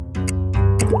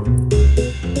You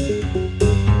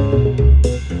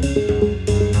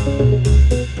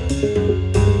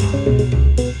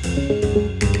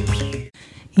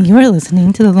are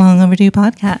listening to the Long Overdue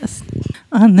Podcast.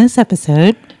 On this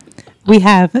episode, we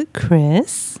have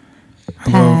Chris,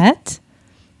 Pat,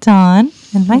 Dawn,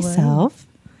 and myself,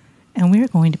 and we're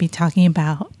going to be talking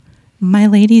about My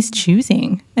Lady's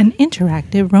Choosing, an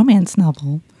interactive romance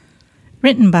novel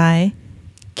written by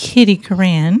Kitty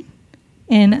Coran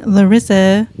and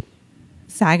Larissa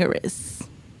Zagaris.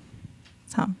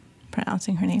 That's how I'm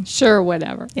pronouncing her name. Sure,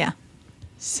 whatever. Yeah.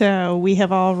 So we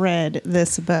have all read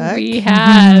this book. We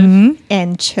have.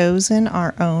 And chosen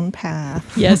our own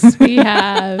path. Yes, we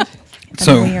have.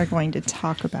 And we are going to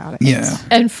talk about it. Yeah.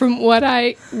 And from what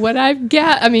I've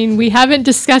got, I mean, we haven't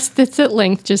discussed this at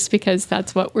length just because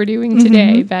that's what we're doing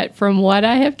today. But from what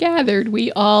I have gathered,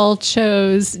 we all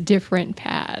chose different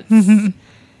paths,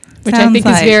 which I think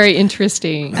is very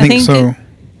interesting. I think so.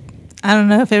 I don't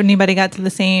know if anybody got to the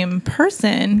same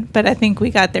person, but I think we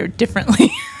got there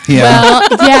differently. Yeah. Well,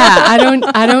 yeah,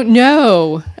 I don't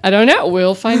know.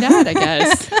 We'll find out, I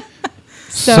guess.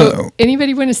 So,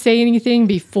 anybody want to say anything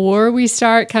before we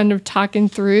start kind of talking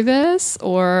through this,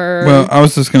 or? Well, I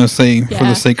was just going to say, for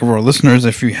the sake of our listeners,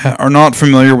 if you are not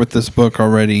familiar with this book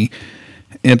already,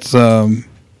 it's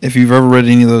if you've ever read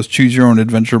any of those choose your own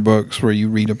adventure books where you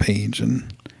read a page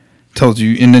and tells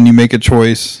you, and then you make a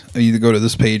choice, either go to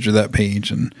this page or that page,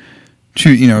 and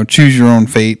choose your own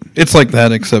fate. It's like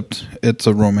that, except it's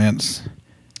a romance,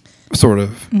 sort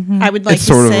of. I would like to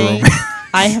say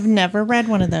I have never read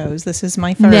one of those. This is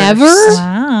my first. Never?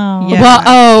 Wow. Yeah.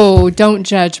 Well, don't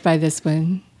judge by this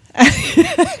one.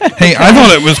 Hey, I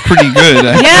thought it was pretty good.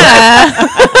 Yeah.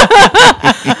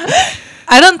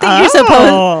 I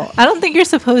don't think you're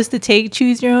supposed to take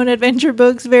choose your own adventure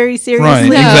books very seriously. Right,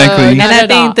 exactly. And I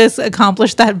think this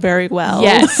accomplished that very well.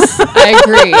 Yes, I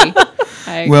agree.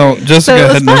 Well,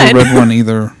 Jessica had never read one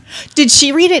either. Did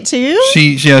she read it too?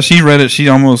 She read it. She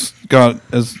almost got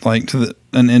as like to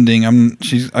an ending.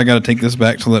 I got to take this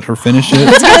back to let her finish it.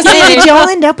 I was gonna say, did y'all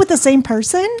end up with the same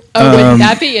person? Oh, wouldn't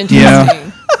that be interesting?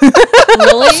 Yeah.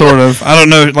 Really? Sort of. I don't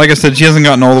know. Like I said, she hasn't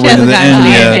gotten all the way to the end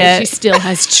yet. She still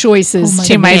has choices.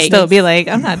 She might still be like,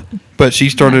 I'm not. But she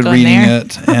started reading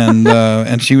it,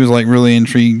 and she was like really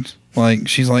intrigued. Like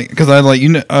she's like, because I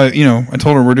I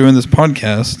told her we're doing this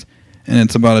podcast, and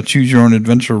it's about a choose your own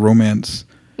adventure romance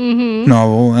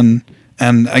novel, and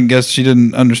I guess she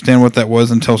didn't understand what that was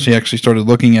until she actually started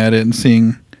looking at it and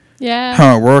seeing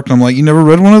how it worked. I'm like, you never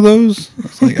read one of those? I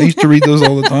was like, I used to read those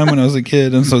all the time when I was a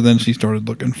kid, and so then she started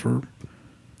looking for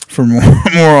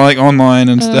more like online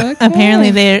and stuff. Okay.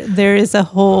 Apparently there is a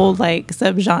whole like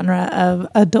subgenre of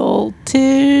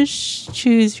adultish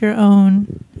choose your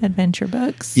own adventure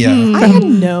books. Yeah. I had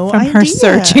no idea. From her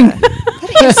searching.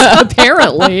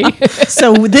 Apparently.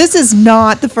 So this is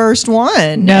not the first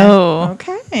one. No.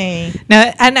 Okay.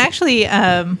 No, and actually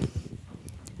I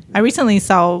recently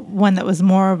saw one that was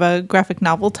more of a graphic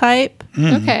novel type.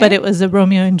 Okay. But it was a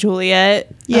Romeo and Juliet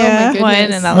my one,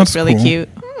 and that looks really cool. cute.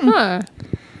 Huh.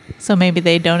 So maybe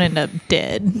they don't end up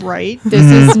dead. Right.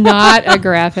 This is not a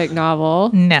graphic novel.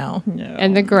 No.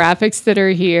 And the graphics that are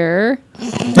here.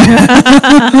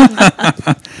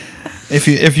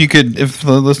 If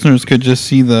the listeners could just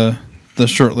see the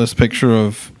shirtless picture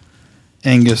of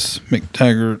Angus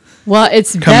McTaggart. Well,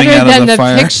 it's Coming better out of than the the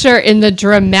fire. picture in the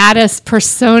Dramatis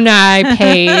Personae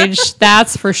page.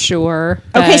 That's for sure.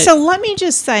 Okay, But- so let me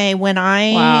just say, when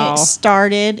I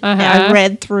started, I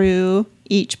read through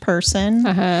each person,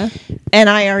 and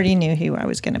I already knew who I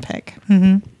was going to pick.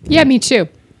 yeah, me too.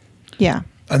 Yeah.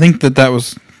 I think that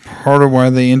was part of why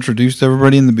they introduced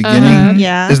everybody in the beginning.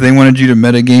 Yeah. Is they wanted you to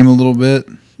metagame a little bit.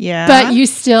 Yeah. But you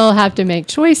still have to make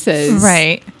choices.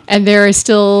 Right. And there is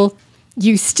still,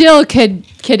 you still could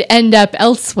end up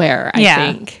elsewhere, I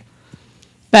think.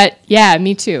 But yeah,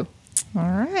 me too. All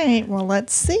right. Well,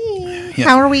 let's see. Yeah.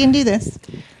 How are we going to do this?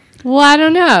 Well, I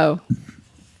don't know.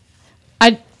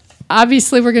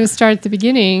 Obviously, we're going to start at the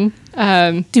beginning.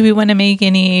 Do we want to make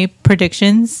any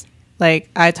predictions? Like,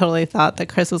 I totally thought that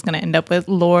Chris was going to end up with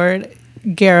Lord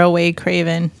Garraway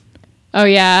Craven. Oh,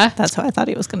 yeah? That's who I thought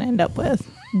he was going to end up with.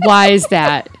 Why is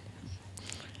that?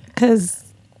 Because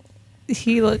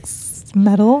he looks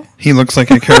metal. He looks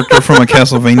like a character from a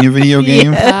Castlevania video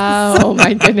game. Oh,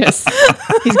 my goodness.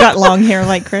 He's got long hair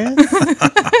like Chris.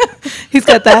 He's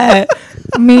got that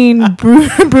mean,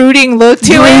 brooding look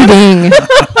to him.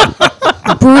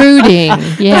 Brooding.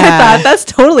 Yeah. I thought that's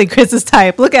totally Chris's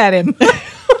type. Look at him.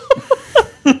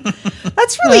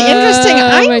 That's really interesting.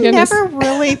 my I goodness. never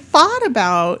really thought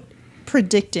about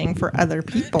predicting for other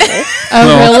people.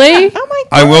 Really? Oh my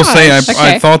god! I will say, Okay.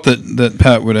 I thought that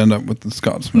Pat would end up with the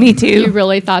Scotsman. Me too. You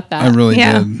really thought that? I really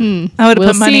Yeah. did, I would have We'll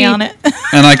put money see. on it.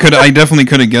 and I definitely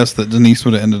could have guessed that Denise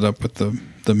would have ended up with the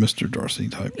Mr. Darcy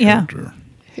type Yeah. character.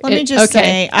 Let me just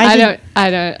say, I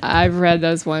don't. I've read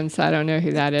those ones, so I don't know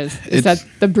who that is. Is that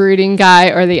the brooding guy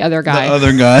or the other guy? The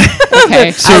other guy.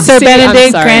 Okay, Sir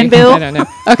Benedict Granville. I don't know.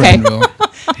 Okay, Granville.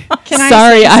 Can I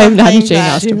sorry, say I'm not a something Jane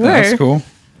that- Austen. That's cool.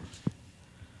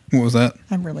 What was that?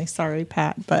 I'm really sorry,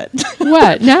 Pat, but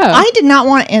What? No. I did not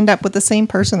want to end up with the same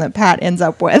person that Pat ends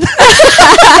up with.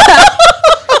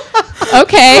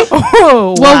 Okay.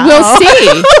 Oh, Well, we'll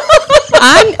see.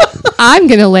 I'm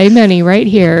gonna lay money right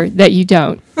here that you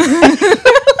don't.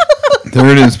 There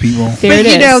it is, people. There But it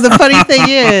is. you know, the funny thing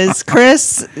is,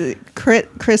 Chris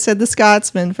said the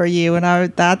Scotsman for you,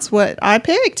 and that's what I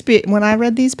picked when I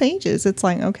read these pages. It's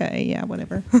like, okay, yeah,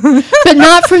 whatever. But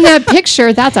not from that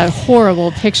picture. That's a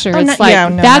horrible picture. Oh, It's not- like yeah,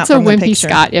 no, that's a not from the wimpy picture.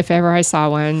 Scott if ever I saw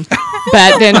one.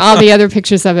 But then all the other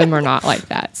pictures of him are not like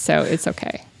that, so it's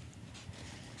okay.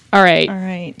 All right. All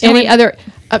right. Any other?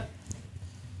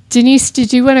 Denise,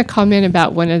 did you want to comment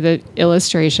about one of the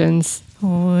illustrations,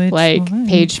 Which like one?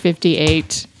 page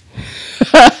 58?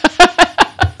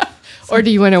 Or do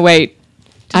you want to wait?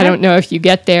 I don't know if you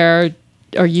get there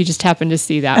or you just happen to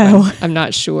see that one. I'm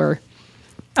not sure.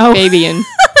 Oh, Fabian.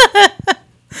 I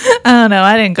don't know.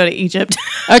 I didn't go to Egypt.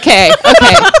 Okay.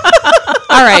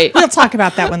 All right. We'll talk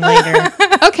about that one later.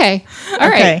 Okay. All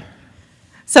right. Okay.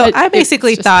 So It- I it's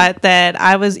basically just thought that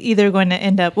I was either going to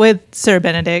end up with Sir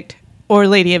Benedict or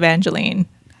Lady Evangeline.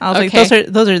 I was Okay. like,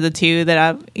 those are the two that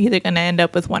I'm either going to end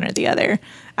up with one or the other.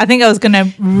 I think I was going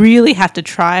to really have to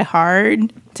try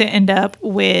hard to end up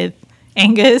with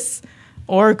Angus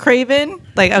or Craven.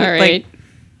 Like, All right.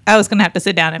 I was going to have to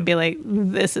sit down and be like,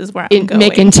 this is where I'm going.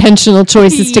 Make intentional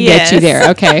choices to get you Yes. there.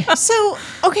 Okay. So,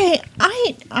 okay,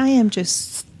 I am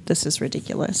just, this is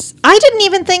ridiculous. I didn't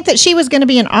even think that she was going to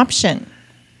be an option.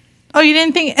 Oh, you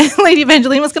didn't think Lady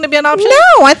Evangeline was going to be an option?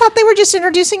 No, I thought they were just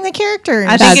introducing the characters. I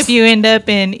think That's- if you end up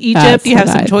in Egypt, That's you have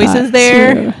what some I choices thought,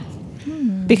 there. too.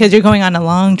 Because you're going on a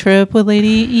long trip with Lady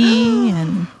E,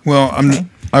 and Well,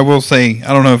 I will say,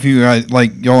 I don't know if you guys,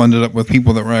 like, y'all ended up with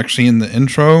people that were actually in the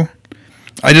intro.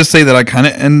 I just say that I kind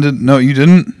of ended. No, you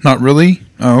didn't? Not really?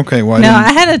 Oh, okay. Well,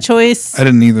 I had a choice. I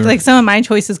didn't either. Like some of my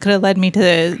choices could have led me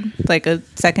to like a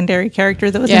secondary character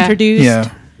that was Yeah. introduced.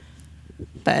 Yeah.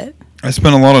 But I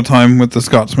spent a lot of time with the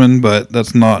Scotsman, but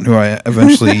that's not who I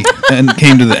eventually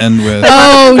came to the end with.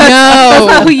 Oh, that's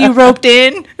not no. who you roped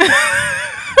in.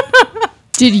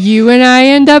 Did you and I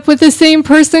end up with the same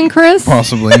person, Chris?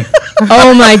 Possibly.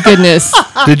 Oh, my goodness.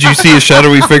 Did you see a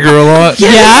shadowy figure a lot?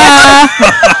 Yeah.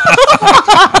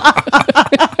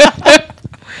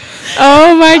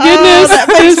 Oh, my goodness. that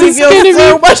makes This me is feel going to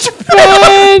so be much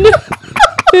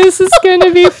fun. This is going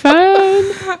to be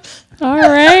fun. All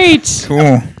right.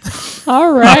 Cool.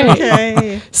 All right.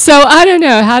 Okay. So I don't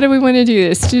know. How do we want to do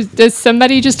this? Does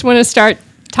somebody just want to start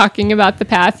talking about the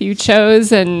path you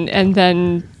chose, and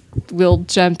then we'll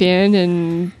jump in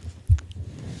and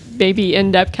maybe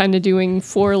end up kind of doing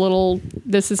 4 little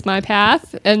 "this is my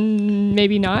path" and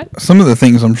maybe not? Some of the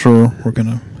things I'm sure we're going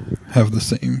to have the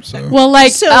same. So Well,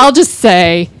 like So- I'll just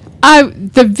say,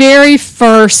 the very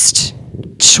first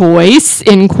choice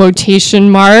in quotation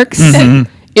marks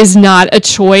is not a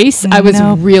choice. I was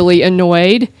Nope. really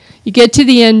annoyed. You get to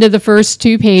the end of the first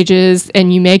 2 pages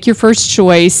and you make your first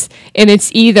choice, and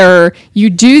it's either you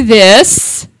do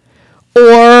this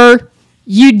or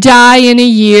you die in a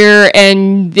year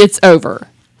and it's over.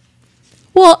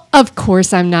 Well, of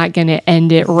course, I'm not going to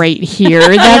end it right here.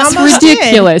 That's almost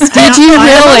ridiculous. did. Did you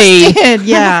really? Did,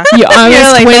 yeah. You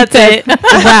almost like, went that's that.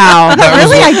 Wow.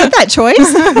 Really? I get that choice?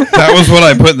 that was what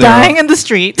I put there. Dying in the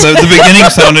street. The beginning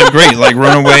sounded great, like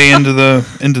run away into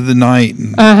the night,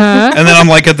 and then I'm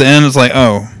like at the end, it's like,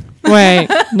 oh, Wait,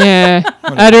 nah.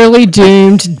 Utterly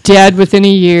doomed, dead within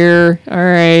a year. All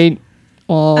right.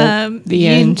 Well, the you-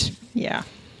 end. Yeah.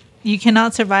 You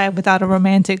cannot survive without a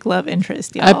romantic love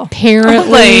interest, y'all.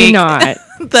 Apparently Like- not.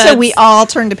 So we all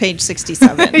turned to page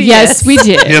 67. Yes, we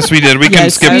did. yes, we did. We can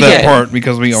Yes, skip we that did. part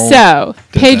because we all. So,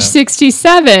 did page that.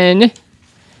 67,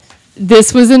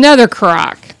 this was another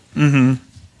crock.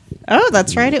 Oh,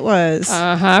 that's right, it was.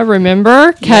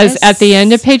 Remember? Because Yes. at the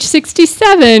end of page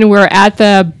 67, we're at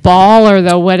the ball or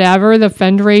the whatever, the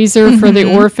fundraiser for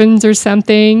the orphans or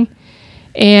something.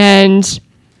 And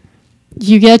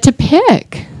you get to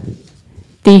pick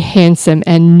the handsome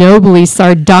and nobly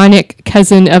sardonic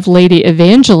cousin of Lady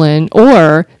Evangeline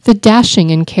or the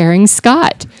dashing and caring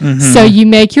Scott. So you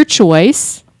make your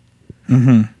choice.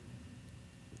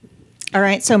 All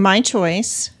right, so my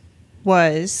choice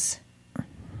was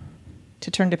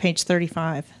to turn to page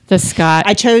 35. The Scott.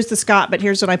 I chose the Scott, but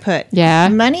here's what I put. Yeah.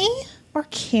 Money or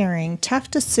caring? Tough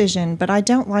decision, but I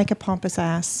don't like a pompous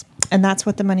ass. And that's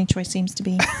what the money choice seems to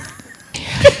be.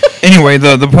 Anyway,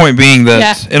 the point being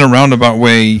that in a roundabout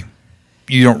way,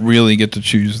 you don't really get to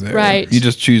choose there. Right. You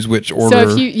just choose which order.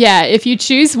 So if you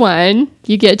choose one,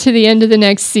 you get to the end of the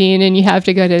next scene and you have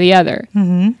to go to the other.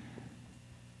 Yeah.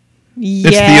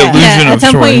 It's the illusion at of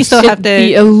some point you choice. still have to.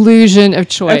 The illusion of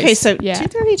choice. Okay, so yeah.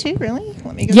 232, really?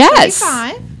 Let me go Yes. to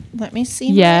 35. Let me see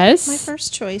Yes. my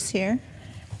first choice here.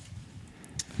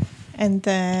 And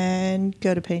then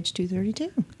go to page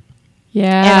 232.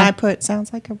 Yeah. And I put,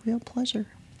 sounds like a real pleasure.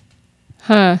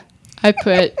 Huh. I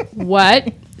put,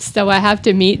 what? So I have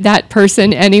to meet that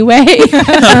person anyway?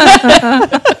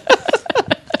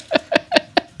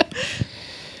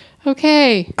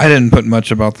 Okay. I didn't put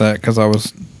much about that because I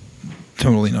was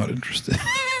totally not interested.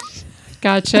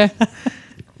 Gotcha.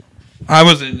 I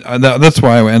was. That's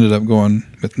why I ended up going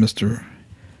with Mr.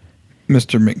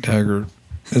 McTaggart.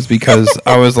 Is because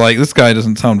I was like, this guy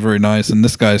doesn't sound very nice, and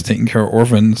this guy's taking care of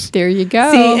orphans. There you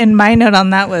go. See, and my note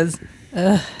on that was,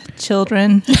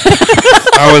 children.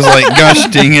 I was like, gosh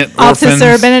dang it, Off to orphans.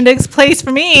 Sir Benedict's place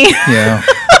for me. Yeah.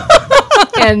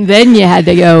 And then you had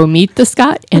to go meet the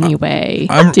Scott anyway,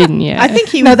 didn't you? I think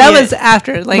he No, would that be was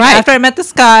after. Like Right. after I met the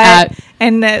Scott,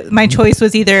 and my choice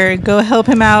was either go help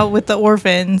him out with the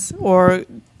orphans or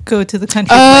go to the country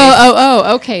place.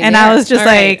 Oh, okay. And there. I was just All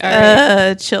right, like, all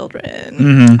right.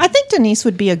 children. I think Denise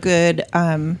would be a good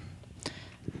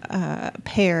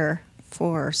pair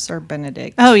for Sir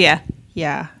Benedict. Oh yeah,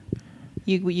 Yeah.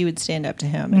 You would stand up to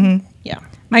him. And, yeah.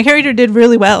 my character did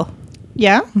really well.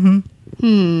 Yeah?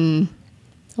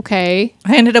 Okay.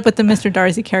 I ended up with the Mr.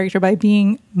 Darcy character by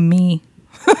being me,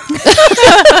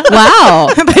 Wow.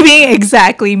 by being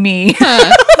exactly me.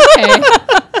 Okay.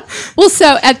 Well,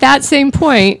 so at that same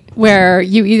point where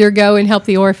you either go and help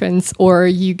the orphans or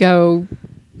you go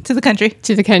To the country.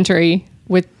 to the country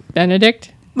with Benedict.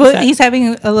 Is Well, that- he's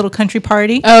having a little country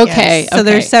party. okay. Yes. So okay.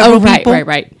 there's several right, people.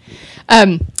 Right.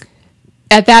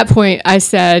 At that point, I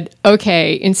said,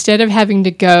 okay, instead of having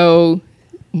to go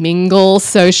mingle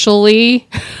socially,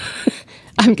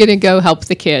 I'm going to go help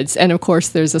the kids. And of course,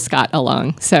 there's a Scott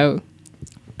along. So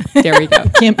there we go.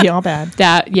 Can't be all bad.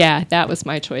 That was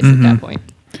my choice at that point.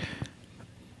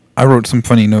 I wrote some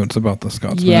funny notes about the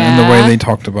Scotsman and the Yeah. way they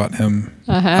talked about him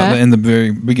Uh-huh. in the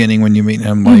very beginning when you meet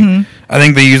him. Like, I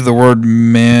think they used the word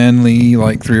manly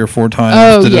like 3 or 4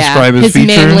 times to describe his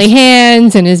features. manly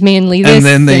hands and his manly this And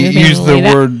then they his used the manly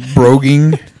that. word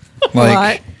broguing.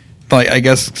 What? Like I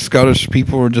guess Scottish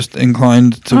people were just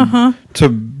inclined to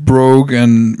brogue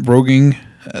and broguing,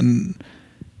 and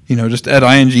just add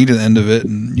ing to the end of it,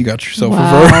 and you got yourself a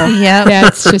Wow. verb. Yeah.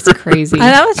 That's just crazy.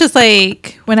 And I was just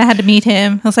like, when I had to meet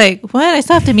him, I was like, what? I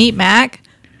still have to meet Mac?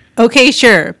 Okay,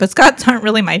 sure. But Scots aren't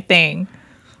really my thing.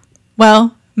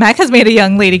 Well, Mac has made a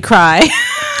young lady cry.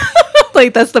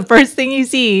 Like, that's the first thing you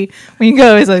see when you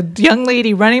go is a young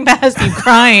lady running past you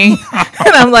crying.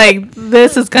 And I'm like,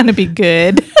 this is going to be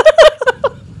good.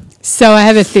 So I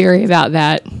have a theory about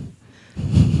that.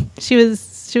 She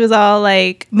was all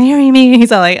like, marry me.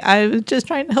 He's all like, I was just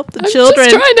trying to help the I'm children.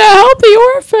 just trying to help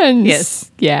the orphans.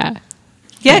 Yes. Yeah.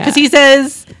 Yeah, because he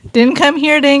says, didn't come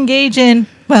here to engage in,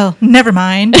 well, never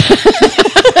mind.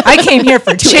 I came here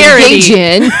for charity. Engage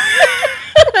in.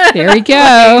 There we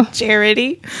go.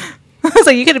 Charity. I was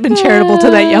like, you could have been charitable to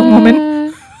that young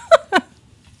woman.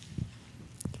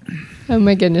 Oh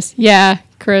my goodness. Yeah,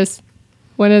 Chris.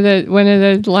 One of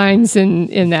the lines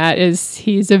in that is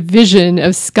he's a vision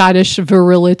of Scottish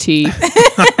virility.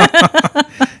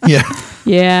 Yeah.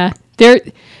 Yeah.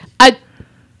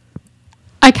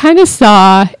 I kind of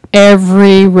saw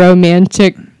every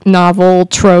romantic novel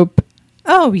trope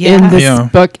Oh, in yeah. this Yeah.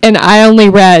 book, and I only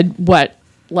read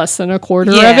less than a quarter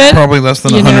of Yeah. it. Probably less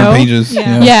than You 100 know? pages.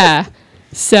 Yeah. Yeah.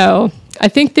 So I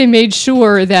think they made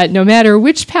sure that no matter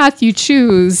which path you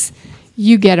choose,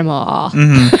 you get them all.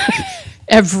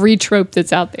 Every trope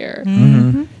that's out there.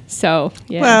 So,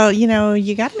 yeah. Well,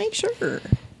 you got to make sure.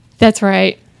 That's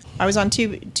right. I was on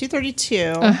 232.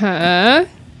 Uh-huh.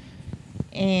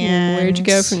 And Where'd you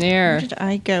go from there? Where did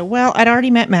I go? Well, I'd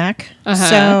already met Mac. Uh-huh.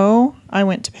 So I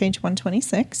went to page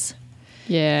 126.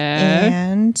 Yeah.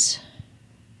 And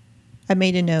I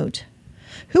made a note.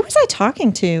 Who was I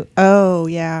talking to? Oh,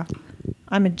 yeah.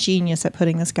 I'm a genius at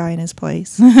putting this guy in his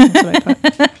place. That's what I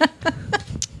put.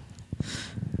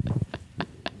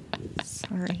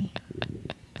 Sorry.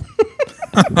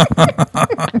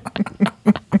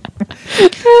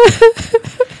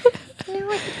 You know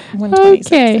what? 126,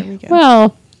 there Okay. we go.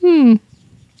 Well,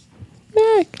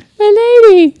 Mac, my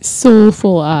lady.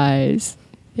 Soulful eyes.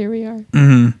 There we are.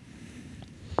 Mm-hmm.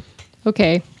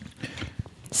 Okay.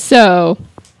 So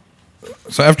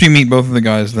after you meet both of the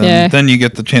guys, then you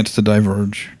get the chance to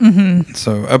diverge. Mm-hmm.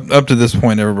 So up to this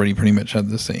point, everybody pretty much had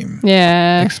the same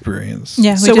experience.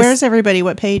 Yeah. So where's everybody?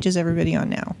 What page is everybody on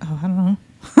now? Oh, I don't know.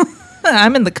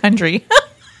 I'm in the country.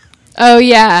 Oh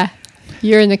yeah,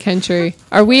 you're in the country.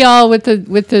 Are we all with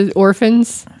the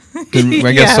orphans?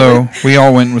 I guess so. We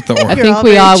all went with the I orphans. think all we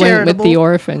very all went with charitable. the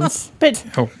orphans. But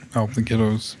Help the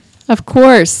kiddos. Of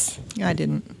course. I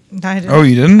didn't. Oh,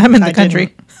 you didn't? I'm in the I country.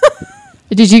 didn't.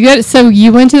 Did you get? So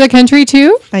you went to the country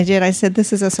too? I did. I said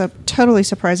this is a totally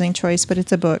surprising choice, but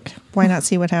it's a book. Why not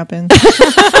see what happens?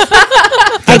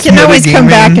 I can always come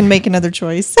back and make another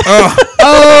choice. Oh.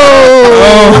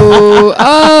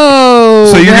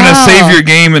 So you're gonna wow. save your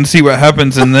game and see what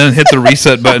happens, and then hit the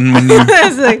reset button when you I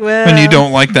was like, well, when you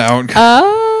don't like the outcome.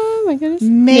 Oh my goodness.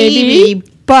 Maybe,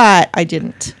 but I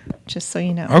didn't. Just so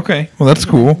you know. Okay, well that's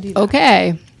cool.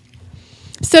 Okay.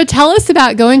 So tell us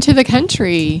about going to the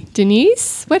country,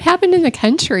 Denise. What happened in the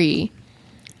country?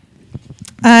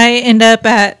 I end up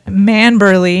at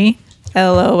Manberley.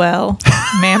 LOL.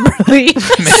 Manberley.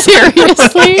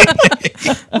 Seriously?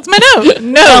 That's my note.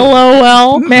 No.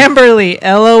 LOL. Manberley.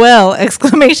 LOL.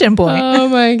 Exclamation point. Oh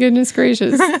my goodness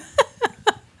gracious.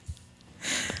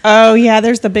 Oh yeah,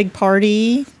 there's the big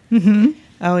party. Mm-hmm.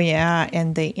 Oh yeah,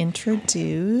 and they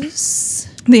introduce.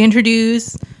 They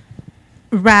introduce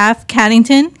Raph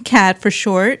Caddington, Cad for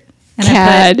short. And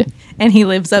Cad. And he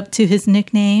lives up to his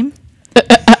nickname.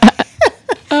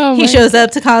 Oh He my. shows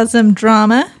up to cause some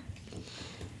drama.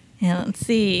 And let's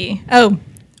see. Oh,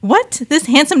 what? This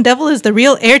handsome devil is the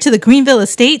real heir to the Greenville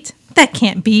estate? That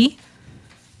can't be.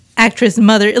 Actress,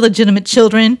 mother, illegitimate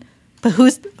children. But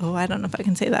who's... Oh, I don't know if I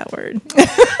can say that word.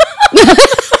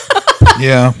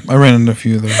 Yeah, I ran into a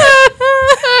few of those.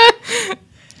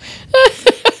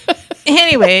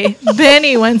 Anyway,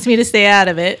 Benny wants me to stay out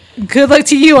of it. Good luck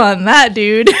to you on that,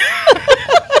 dude.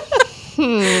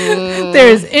 There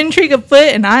is intrigue afoot,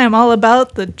 and I am all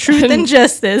about the truth and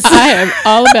justice. I am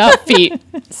all about feet.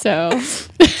 So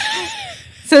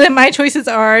So then my choices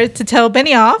are to tell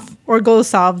Benny off or go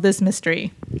solve this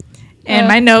mystery. And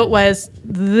my note was,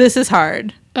 this is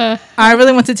hard. I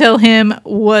really want to tell him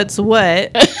what's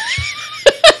what,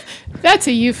 that's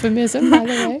a euphemism, by the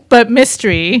way. but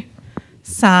mystery.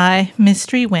 Sigh,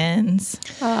 mystery wins.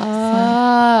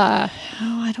 Ah.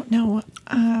 Oh, I don't know.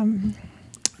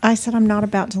 I said I'm not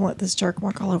about to let this jerk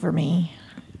walk all over me.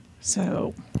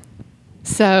 So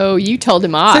So you told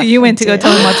him off. So you went to go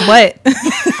tell him what's what.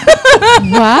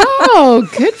 Wow,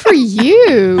 good for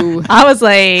you. I was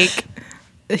like,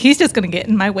 he's just going to get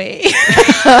in my way.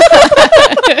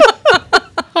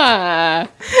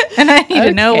 And I need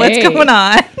to know what's Okay. going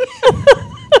on.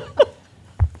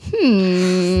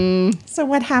 so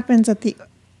what happens at the?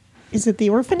 Is it the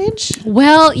orphanage?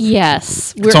 Well,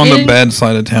 yes. It's on the bad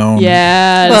side of town.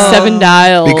 Yeah, Oh. 7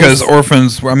 Dials. Because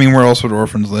orphans, I mean, where else would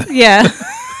orphans live? Yeah.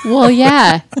 Well,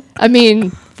 yeah. I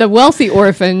mean, the wealthy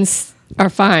orphans are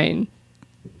fine.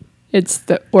 It's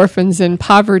the orphans in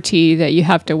poverty that you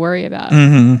have to worry about.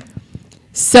 Mm-hmm.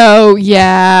 So,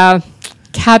 yeah,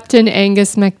 Captain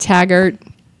Angus MacTaggart,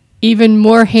 even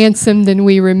more handsome than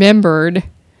we remembered.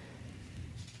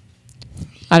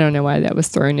 I don't know why that was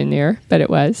thrown in there, but it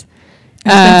was.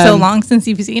 It's been so long since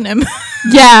you've seen him.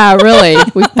 Yeah, really.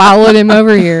 We followed him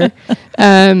over here.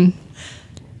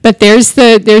 But there's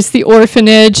the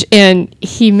orphanage, and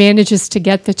he manages to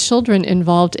get the children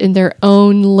involved in their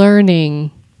own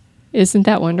learning. Isn't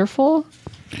that wonderful?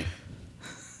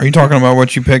 Are you talking about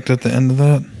what you picked at the end of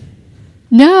that?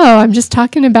 No, I'm just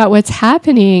talking about what's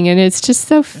happening, and it's just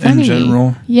so funny. In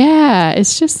general? Yeah,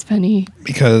 it's just funny.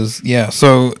 Because, yeah,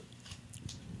 so...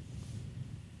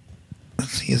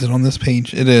 Let's see, is it on this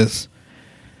page? It is.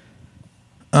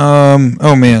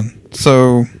 Oh, man.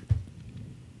 So...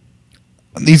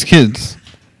 These kids,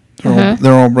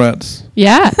 they're all brats.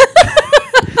 Yeah,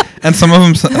 And some of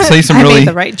them say some I really made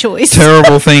the right choice.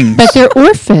 terrible things. but they're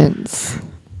orphans.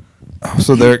 Oh,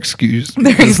 so they're excused.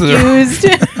 They're Because excused.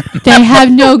 They have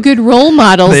no good role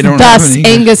models, They don't have thus any.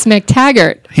 Angus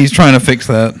MacTaggart. He's trying to fix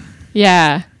that.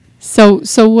 Yeah. So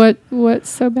what's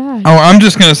so bad? Oh, I'm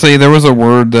just going to say there was a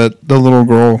word that the little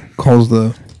girl calls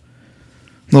the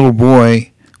little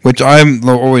boy, which I'm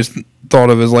always thought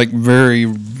of as like very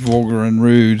vulgar and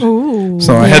rude. Ooh.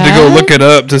 So I had to go Yeah? look it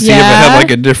up to see if it Yeah? had like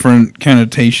a different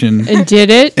connotation And did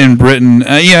it? in Britain.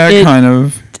 Yeah, It- kind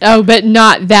of. Oh, but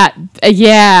not that.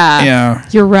 Yeah. Yeah.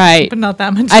 You're right. But not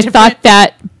that much I different. thought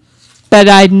that, but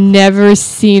I'd never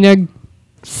seen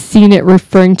it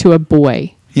referring to a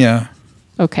boy. Yeah.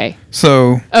 Okay.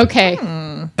 So, Okay.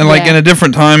 and like Yeah. in a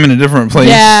different time, in a different place,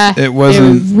 Yeah. it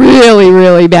wasn't. was really,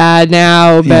 really bad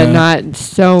now, but Yeah. not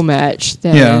so much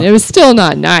then. Yeah. It was still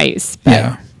not nice. But,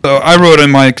 Yeah. So I wrote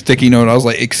in my sticky note, I was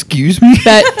like, excuse me?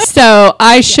 But so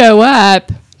I show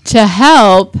up to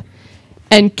help,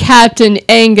 and Captain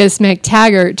Angus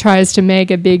McTaggart tries to make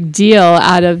a big deal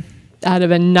out of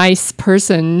a nice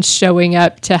person showing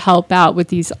up to help out with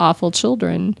these awful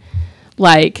children.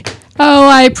 Like, oh,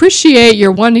 I appreciate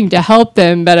your wanting to help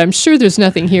them, but I'm sure there's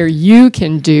nothing here you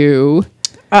can do.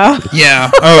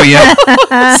 Yeah. Oh,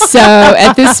 yeah. So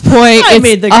at this point, I it's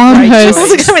made the right choice.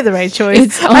 almost I made the right choice.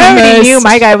 It's I already almost- knew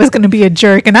my guy was going to be a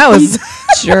jerk, and I was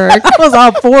jerk. I was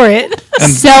all for it.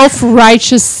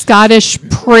 Self-righteous Scottish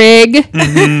prig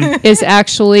is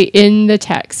actually in the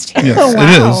text. Yes, wow. it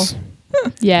is.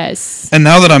 Yes. And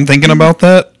now that I'm thinking about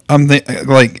that,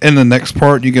 like in the next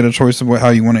part, you get a choice of how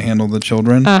you want to handle the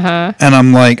children. Uh-huh. And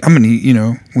I'm like, I'm going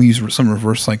to, we use some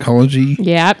reverse psychology.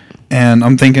 Yep. And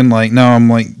I'm thinking like, now I'm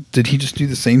like, did he just do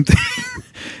the same thing?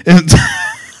 And-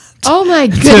 Oh my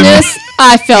goodness,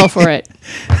 I fell for it.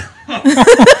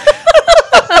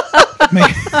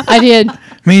 I did.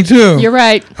 me too. You're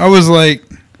right. I was like,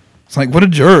 it's like, what a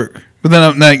jerk. But then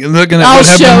I'm like looking at I'll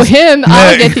what show happens him.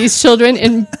 I'll next. get these children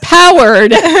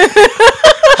empowered.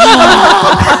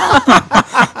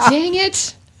 Dang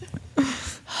it.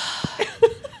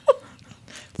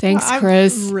 Thanks,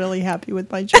 Chris. I'm really happy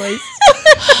with my choice.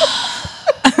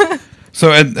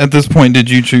 So at this point, did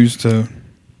you choose to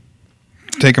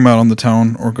take him out on the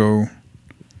town or go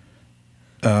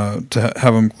to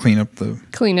have him clean up the?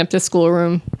 Clean up the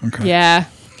schoolroom. Okay. Yeah.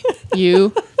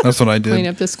 You. That's what I did. Clean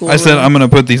up the I said schoolroom. I'm going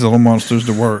to put these little monsters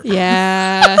to work.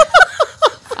 Yeah.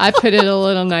 I put it a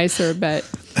little nicer, but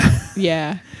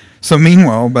yeah. So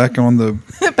meanwhile, back on the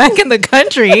Back in the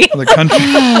country. country,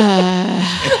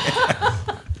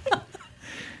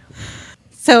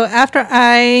 So after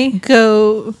I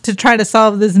go to try to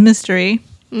solve this mystery,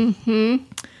 I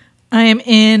am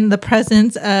in the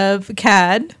presence of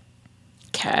Cad.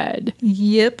 Cad.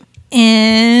 Yep.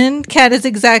 And Cad is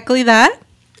exactly that.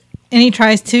 And he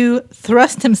tries to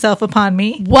thrust himself upon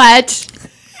me. What?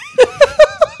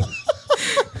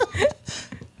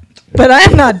 But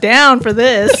I'm not down for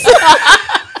this.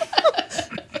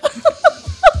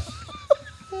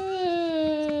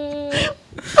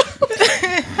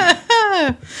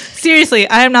 Seriously,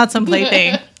 I am not some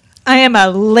plaything. I am a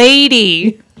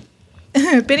lady.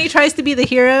 Benny tries to be the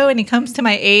hero and he comes to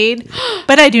my aid,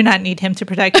 but I do not need him to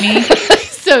protect me.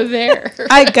 So there.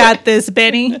 I got this,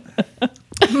 Benny.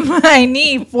 My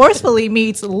knee forcefully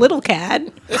meets little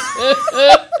Cad.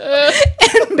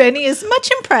 And Benny is much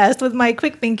impressed with my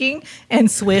quick thinking and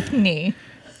swift knee.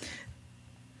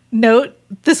 Note,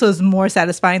 this was more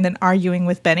satisfying than arguing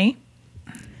with Benny.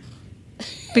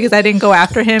 Because I didn't go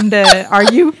after him to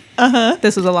argue.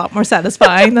 This was a lot more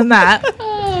satisfying than that.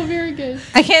 Oh, very good.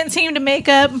 I can't seem to make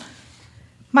up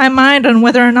my mind on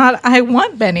whether or not I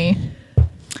want Benny.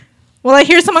 Well, I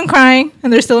hear someone crying,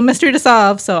 and there's still a mystery to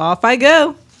solve, so off I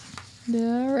go.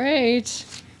 All right.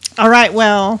 All right,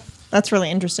 well, that's really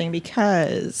interesting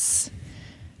because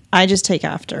I just take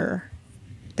after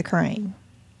the crying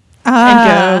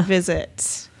and go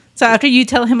visit. So after you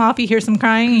tell him off, you hear some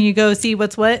crying, and you go see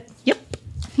what's what? Yep.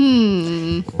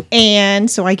 And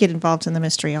so I get involved in the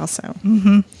mystery also.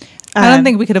 I don't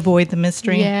think we could avoid the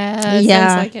mystery. Yeah. Yeah.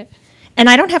 Sounds like it. And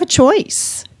I don't have a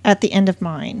choice at the end of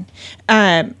mine.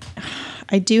 I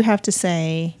do have to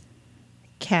say,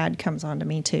 Cad comes on to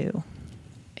me too.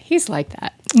 He's like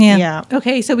that. Yeah. Yeah.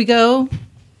 Okay, so we go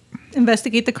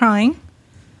investigate the crying.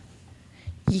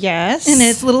 Yes. And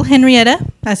it's little Henrietta.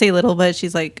 I say little, but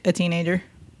she's like a teenager.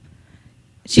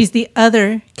 She's the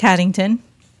other Caddington.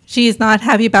 She is not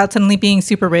happy about suddenly being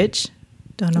super rich.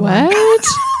 Don't know why. What?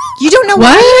 You don't know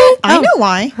What? why? I Oh. know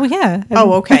why. Well, yeah.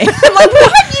 Oh, okay. I'm like,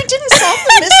 what? You didn't solve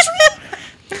the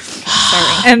mystery?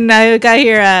 Sorry. And I got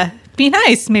here, be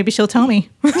nice. Maybe she'll tell me.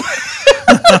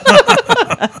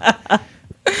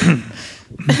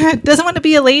 Doesn't want to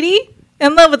be a lady?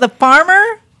 In love with a farmer?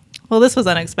 Well, this was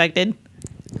unexpected.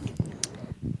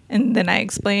 And then I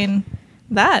explain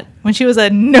that when she was a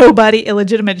nobody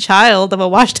illegitimate child of a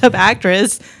washed up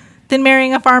actress, then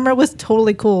marrying a farmer was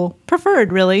totally cool.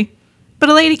 Preferred, really. But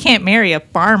a lady can't marry a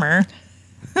farmer.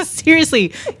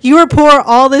 Seriously, you were poor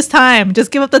all this time.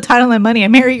 Just give up the title and money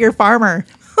and marry your farmer.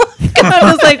 I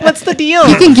was like, what's the deal?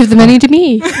 You can give the money to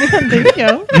me. There you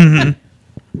go.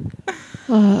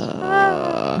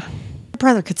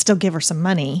 Brother could still give her some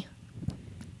money.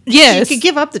 Yes. She could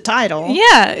give up the title.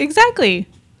 Yeah, exactly.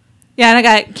 Yeah, and I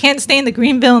got can't stand the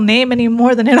Greenville name any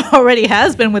more than it already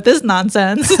has been with this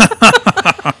nonsense.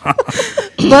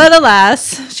 But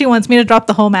alas, she wants me to drop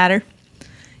the whole matter.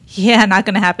 Yeah, not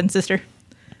going to happen, sister.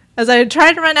 As I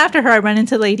try to run after her, I run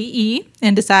into Lady E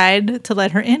and decide to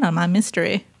let her in on my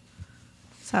mystery.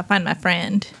 So I find my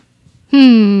friend.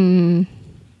 Your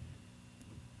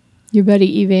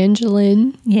buddy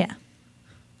Evangeline. Yeah.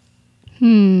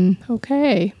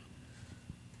 Okay.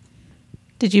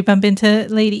 Did you bump into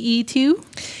Lady E too?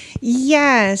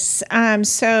 Yes.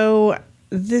 So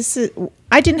this is.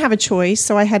 I didn't have a choice,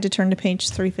 so I had to turn to page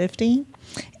 350,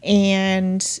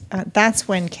 and that's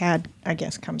when Cad, I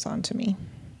guess, comes on to me.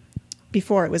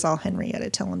 Before it was all Henrietta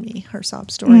telling me her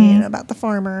sob story and about the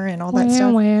farmer and all that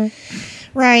stuff.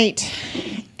 Right.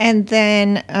 And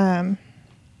then,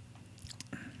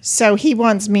 so he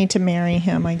wants me to marry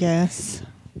him, I guess,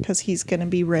 because he's going to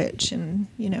be rich and,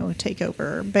 take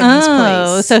over Benny's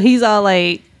place. So he's all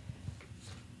like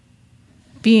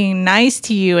being nice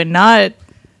to you and not.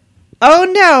 Oh,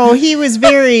 no. He was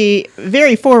very,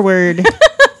 very forward.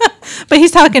 But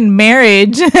he's talking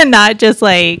marriage and not just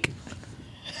like,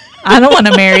 I don't want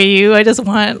to marry you. I just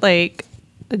want like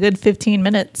a good 15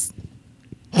 minutes.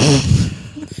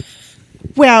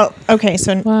 Well, okay,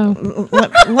 so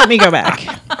let me go back.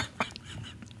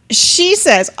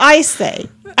 I say,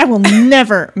 I will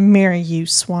never marry you,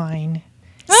 swine.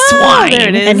 Swine. There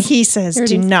it is. And he says,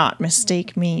 do not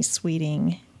mistake me,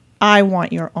 sweeting. I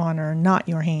want your honor, not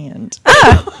your hand.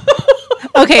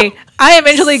 Okay, I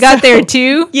eventually got there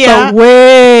too. Yeah. But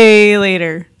way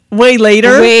later. Way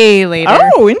later? Way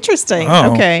later. Oh, interesting.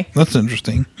 Oh, Okay. That's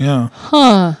interesting. Yeah.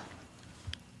 Huh.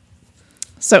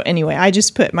 So anyway, I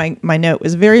just put my note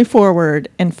was very forward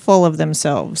and full of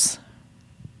themselves.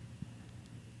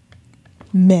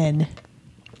 Men.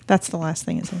 That's the last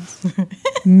thing it says.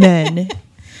 Men.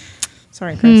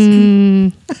 Sorry,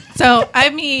 Chris. So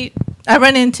I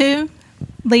run into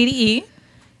Lady E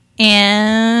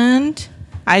and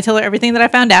I tell her everything that I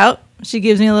found out. She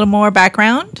gives me a little more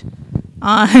background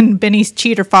on Benny's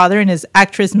cheater father and his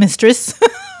actress mistress.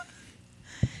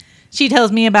 She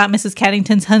tells me about Mrs.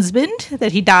 Caddington's husband,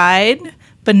 that he died,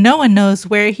 but no one knows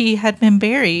where he had been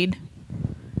buried.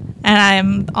 And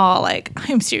I'm all like,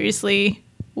 I'm seriously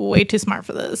way too smart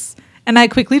for this. And I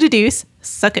quickly deduce,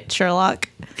 suck it, Sherlock,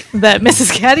 that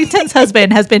Mrs. Caddington's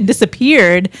husband has been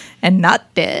disappeared and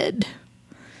not dead.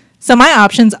 So my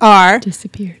options are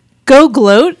Disappeared. go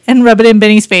gloat and rub it in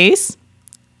Benny's face,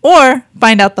 or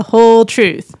find out the whole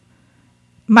truth.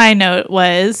 My note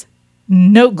was,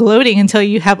 no gloating until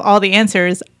you have all the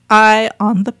answers. Eye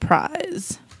on the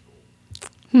prize.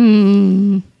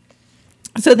 So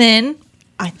then,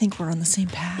 I think we're on the same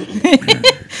path.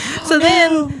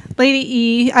 then Lady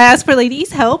E, I asked for Lady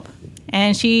E's help,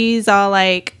 and she's all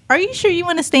like, are you sure you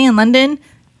want to stay in London?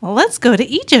 Well, let's go to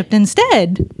Egypt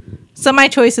instead. So my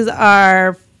choices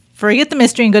are forget the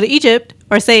mystery and go to Egypt,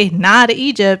 or say nah to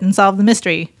Egypt and solve the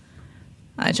mystery.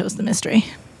 I chose the mystery.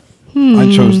 I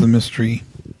chose the mystery.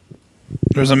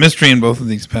 There's a mystery in both of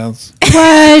these paths.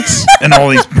 What? And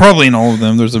probably in all of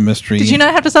them, there's a mystery. Did you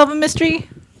not have to solve a mystery?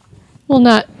 Well,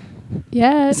 not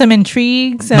yet. Some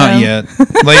intrigue? Not yet.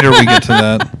 Later we get to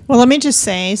that. Well, let me just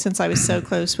say, since I was so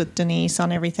close with Denise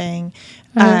on everything,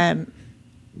 I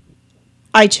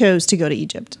chose to go to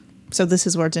Egypt. So this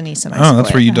is where Denise and I split.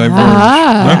 That's where you diverge.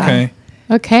 Ah. Okay.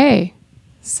 Okay.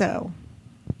 So,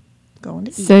 going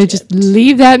to Egypt. So just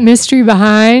leave that mystery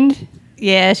behind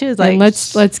Yeah, she was like, and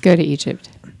let's go to Egypt.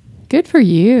 Good for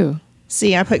you.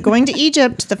 See, I put going to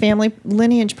Egypt. The family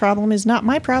lineage problem is not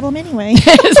my problem anyway.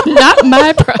 It's not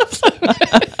my problem.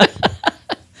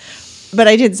 But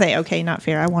I did say, okay, not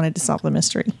fair. I wanted to solve the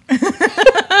mystery.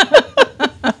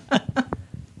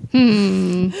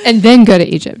 And then go to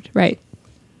Egypt, right?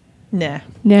 Nah.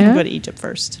 No? Go to Egypt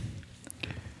first.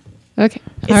 Okay.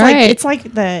 It's All like right. it's like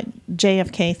the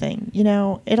JFK thing.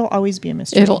 It'll always be a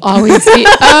mystery. It'll always be.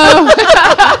 Oh.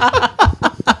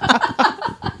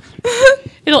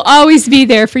 It'll always be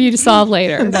there for you to solve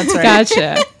later. That's right.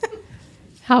 Gotcha.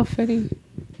 How funny.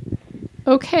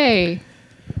 Okay.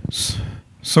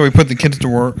 So we put the kids to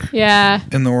work Yeah.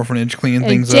 in the orphanage, cleaning And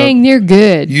things dang, up. they're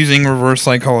good. Using reverse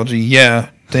psychology. Yeah.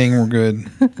 Dang, we're good.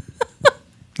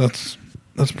 That's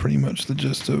pretty much the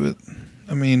gist of it.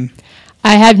 I mean,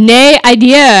 I have no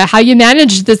idea how you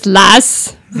managed this,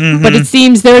 lass, but it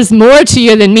seems there's more to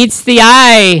you than meets the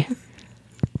eye.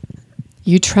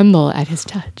 You tremble at his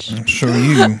touch. I'll show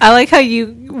you. I like how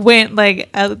you went like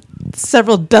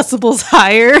several decibels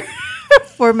higher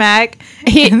for Mac.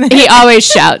 He always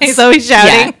shouts. He's always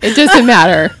shouting. Yeah, it doesn't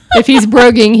matter. If he's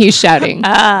broguing, he's shouting.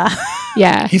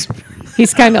 Yeah. He's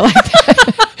kind of like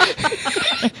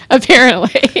that.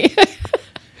 Apparently.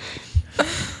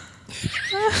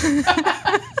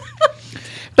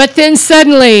 But then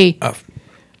suddenly,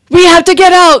 We have to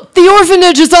get out. The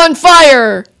orphanage is on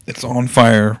fire. It's on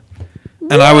fire.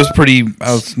 And I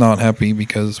was not happy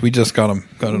because we just got it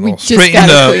all straightened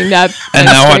up. Cleaned up. And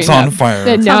now it's on fire.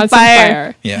 And now it's on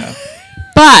fire. Yeah.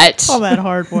 But All that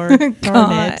hard work.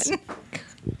 Darn it.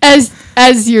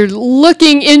 as you're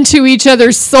looking into each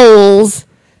other's souls,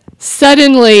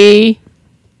 suddenly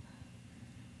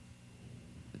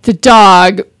the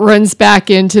dog runs back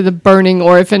into the burning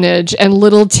orphanage and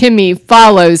little Timmy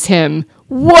follows him.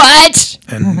 What?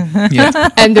 And yeah.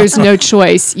 And there's no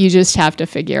choice. You just have to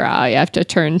figure out. You have to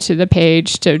turn to the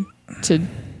page to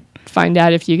find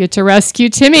out if you get to rescue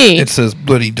Timmy. It says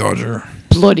Bloody Dodger.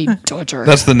 Bloody Dodger.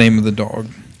 That's the name of the dog.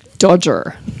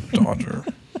 Dodger. Dodger.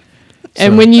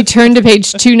 And when you turn to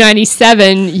page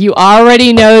 297, you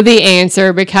already know the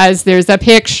answer because there's a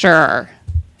picture.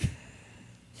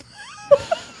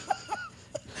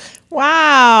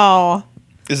 Wow.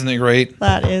 Isn't it great?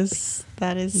 That is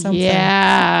something.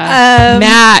 Yeah.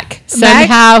 Mac.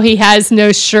 Somehow he has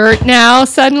no shirt now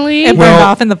suddenly. It burned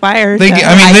off in the fire. They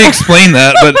explained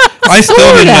that, but I still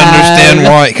Sort didn't of. understand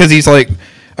why. Because he's like,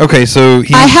 okay, so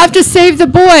he. I have to save the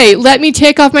boy. Let me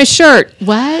take off my shirt.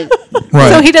 What? Right.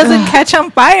 So he doesn't catch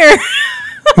on fire.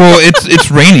 Well,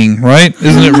 it's raining, right?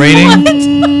 Isn't it raining?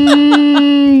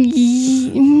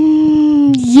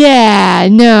 Yeah,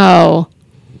 no.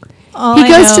 He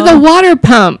goes to the water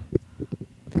pump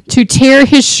to tear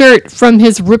his shirt from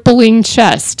his rippling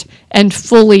chest and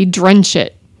fully drench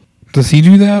it. Does he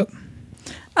do that?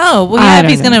 Oh, well, I yeah, if don't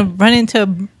he's know. going to run into a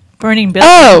burning building,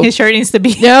 Oh. his shirt needs to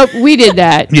be. Nope, we did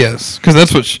that. Yes, because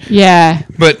that's what. Yeah.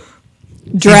 But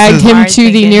Dragged him Smart to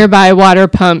the thinking. nearby water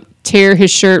pump, tear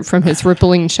his shirt from his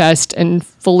rippling chest, and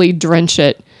fully drench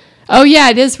it. Oh, yeah,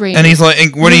 it is raining. and he's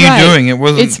like, "What are You're you right. doing? It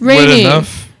wasn't It's wet raining.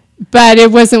 enough." But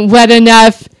it wasn't wet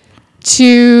enough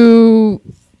to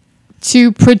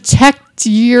protect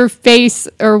your face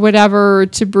or whatever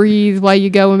to breathe while you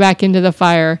go back into the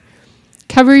fire.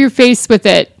 Cover your face with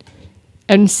it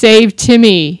and save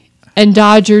Timmy and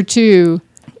Dodger too.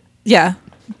 Yeah.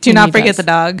 Do And not he forget does. the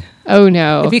dog. Oh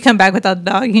no. If you come back without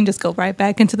the dog, you can just go right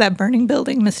back into that burning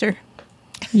building, mister.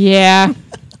 Yeah.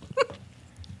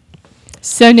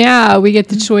 So now we get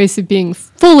the choice of being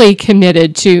fully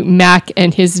committed to Mac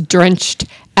and his drenched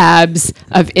abs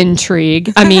of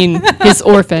intrigue. I mean, his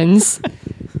orphans.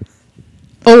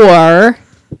 Or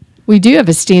we do have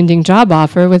a standing job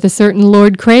offer with a certain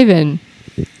Lord Craven.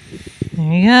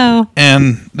 There you go.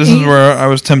 And this is where I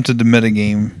was tempted to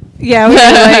metagame Yeah, we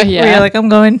were Yeah. like, I'm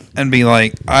going. and be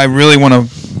like, I really want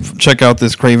to check out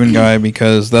this Craven guy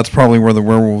because that's probably where the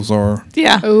werewolves are.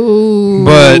 Yeah. Ooh.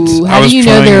 But I how was do you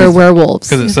know there are trying- werewolves?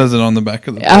 Because it says it on the back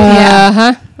of the book.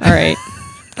 Uh-huh. All right.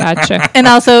 Gotcha. And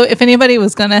also, if anybody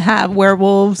was going to have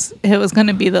werewolves, it was going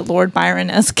to be the Lord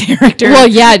Byron-esque character. Well,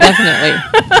 yeah, definitely.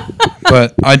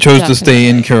 But I chose to stay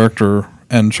in Definitely. character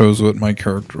and chose what my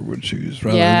character would choose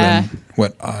rather Yeah. than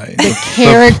what I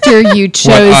Character you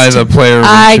chose. I, the player, would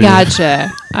I choose.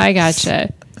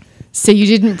 gotcha. So you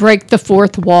didn't break the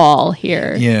fourth wall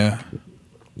here. Yeah,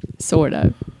 Sort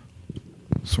of.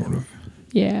 sort of.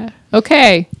 Yeah.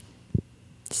 Okay.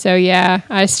 So yeah,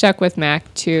 I stuck with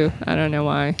Mac too. I don't know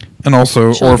why. And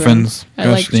also Children. orphans. I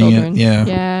like Gosh dang it. children. Yeah.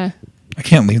 Yeah. I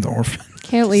can't leave the orphan.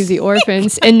 Can't leave the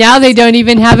orphans. And now they don't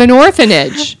even have an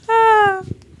orphanage.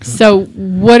 So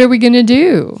what are we going to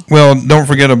do? Well, don't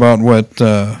forget about what.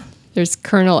 There's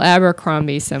Colonel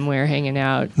Abercrombie somewhere hanging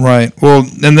out. Right. Well,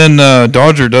 and then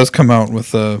Dodger does come out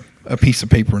with a piece of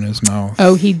paper in his mouth,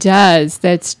 Oh, he does.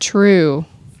 That's true.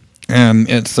 and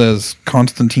it says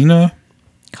Constantina,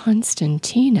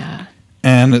 Constantina.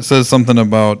 and it says something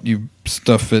about you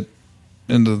stuff it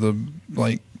into the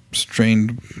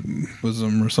strained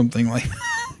bosom or something like.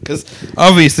 Because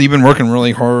obviously you've been working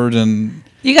really hard and.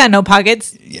 you got no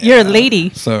pockets. You're a lady.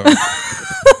 So,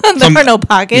 There are no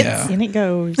pockets. yeah. In it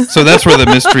goes So that's where the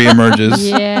mystery emerges.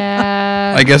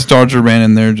 Yeah. I guess Dodger ran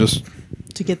in there just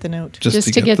to get the note.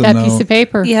 Just to get the that note. piece of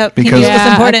paper. Yep. Because- He knew it was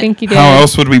Yeah, important. I think you did. How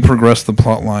else would we progress the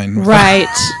plot line? Right,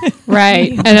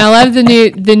 right. And I love the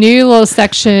new little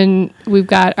section. We've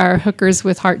got our hookers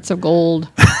with hearts of gold.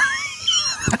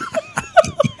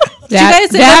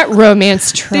 guys end that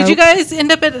romance trope. Did you guys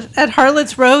end up at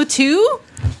Harlot's Row too?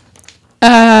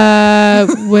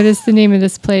 What is the name of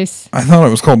this place? I thought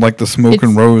it was called the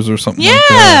Smoking It's- Rose or something like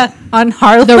Yeah, that. on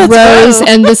Harlot's The rose Row.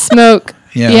 and the smoke.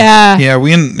 Yeah. Yeah. Yeah,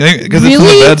 because it's on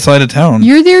Really? the bad side of town.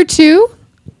 You're there too?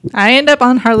 I end up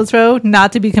on Harlot's Row,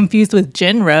 not to be confused with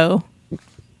Gin Row,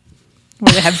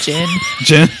 where they have gin.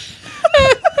 Jen.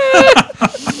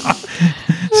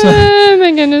 Oh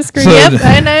my goodness So- gracious. Yep,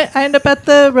 and I end up at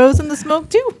the Rose and the Smoke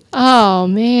too. Oh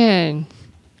man.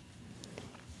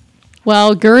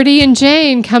 Well, Gertie and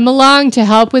Jane come along to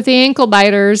help with the ankle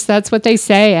biters. That's what they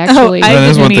say, actually. I That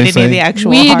is didn't what need they any of say. the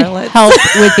actual We'd harlots. help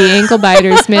with the ankle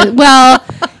biters. Well,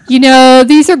 you know,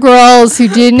 these are girls who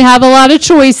didn't have a lot of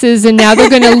choices, and now they're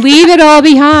going to leave it all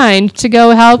behind to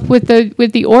go help with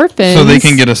the orphans. So they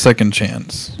can get a second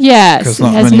chance. Yes, 'Cause it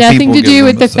not has many nothing people to give do them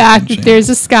with a the fact second that there's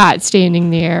a Scot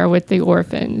standing there with the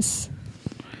orphans.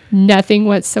 Nothing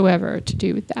whatsoever to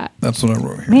do with that. That's what I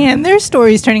wrote here. Man, their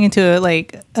story's turning into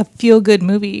a feel good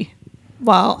movie.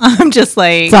 Wow, I'm just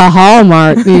like, It's a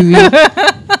Hallmark movie.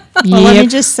 Well, let me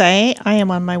just say, I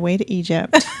am on my way to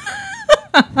Egypt.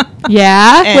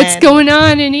 Yeah? What's And- going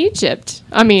on in Egypt?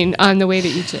 I mean, on the way to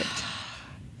Egypt.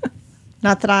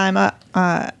 Not that I'm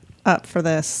up for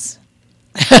this,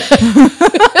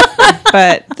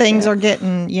 but things are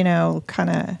getting, kind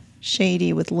of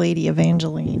shady with Lady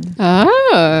Evangeline.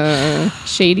 Oh,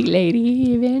 shady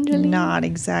lady Evangeline. Not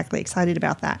exactly excited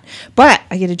about that, but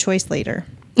I get a choice later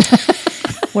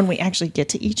when we actually get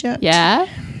to Egypt. Yeah?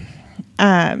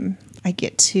 I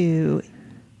get to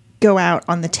go out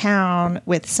on the town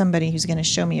with somebody who's going to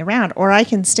show me around, or I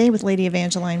can stay with Lady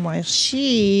Evangeline while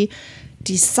she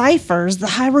deciphers the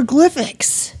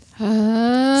hieroglyphics. So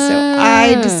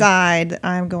I decide that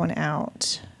I'm going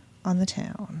out on the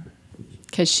town.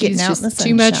 Because she's Getting out in the just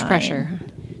too much sunshine. pressure.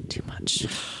 Too much.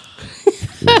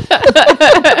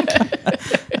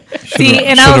 see,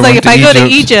 and I was like, if I go to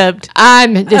Egypt,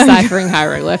 I'm deciphering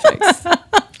hieroglyphics.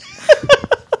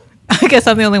 I guess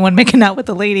I'm the only one making out with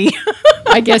the lady.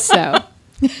 I guess so.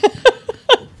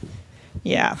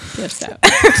 Yeah. Guess so.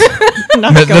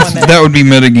 Not going there. That would be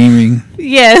metagaming.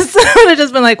 Yes, I would have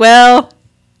just been like, well,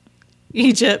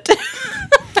 Egypt.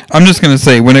 I'm just going to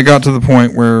say, when it got to the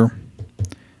point where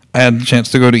I had the chance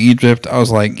to go to Egypt, I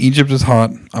was like, Egypt is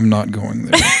hot. I'm not going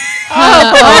there.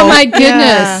 Oh my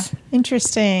goodness. Yeah.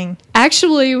 Interesting.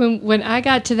 Actually, when I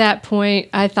got to that point,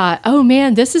 I thought, oh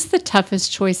man, this is the toughest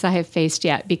choice I have faced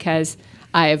yet, because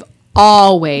I have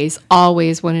always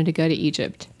wanted to go to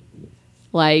Egypt.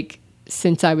 Like,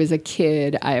 since I was a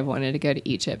kid, I have wanted to go to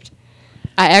Egypt.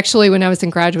 I actually, when I was in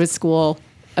graduate school,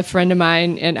 a friend of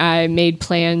mine and I made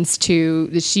plans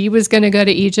she was going to go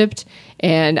to Egypt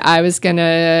and I was going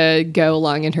to go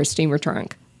along in her steamer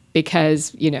trunk.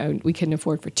 Because, we couldn't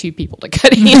afford for two people to go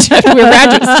to Egypt. We were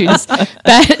graduate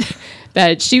students.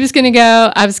 But she was going to go.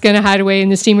 I was going to hide away in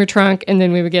the steamer trunk. And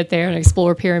then we would get there and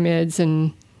explore pyramids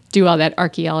and do all that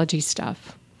archaeology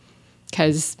stuff.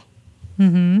 Because,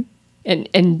 and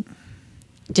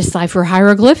decipher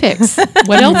hieroglyphics.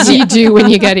 What else do you do when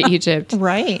you go to Egypt?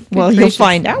 Right. Well, gracious. you'll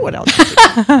find out what else.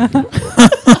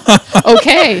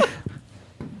 Okay.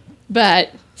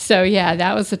 But, so yeah,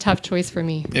 that was a tough choice for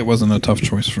me. It wasn't a tough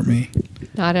choice for me.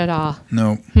 Not at all.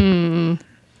 No.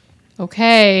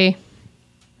 Okay.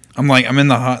 I'm in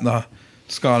the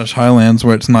Scottish Highlands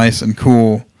where it's nice and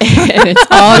cool. And it's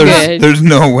all good. There's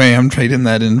no way I'm trading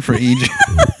that in for Egypt.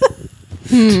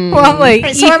 Well, I'm like,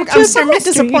 Right, so I'm Egypt is a somewhat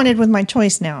mystery. disappointed with my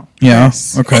choice now. Yeah.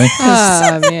 Yes. Okay.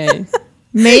 Oh, man.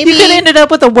 Maybe. You could have ended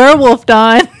up with a werewolf,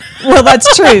 Dawn. Well,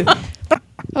 that's true.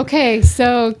 Okay,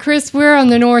 so Chris, we're on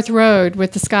the North Road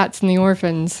with the Scots and the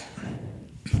orphans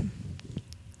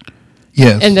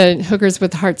Yes. and the hookers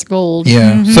with hearts of gold.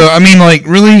 Yeah. So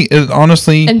really,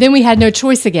 honestly, And then we had no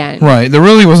choice again. right? There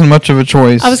really wasn't much of a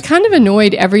choice. I was kind of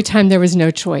annoyed every time there was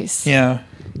no choice. Yeah.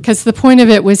 Because the point of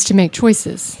it was to make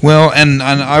choices. Well, and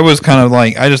I was kind of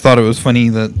like, I just thought it was funny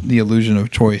that the illusion of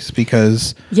choice,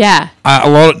 because Yeah. a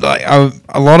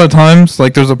lot of times,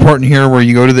 like, there's a part in here where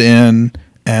you go to the inn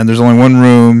and there's only one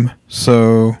room,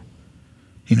 so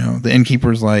the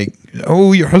innkeeper's like,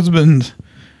 oh, your husband,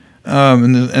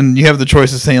 and you have the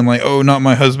choice of saying like, oh, not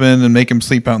my husband, and make him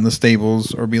sleep out in the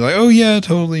stables, or be like, oh yeah,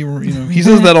 totally, he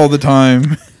says that all the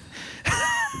time.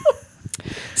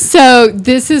 So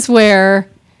this is where,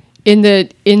 in the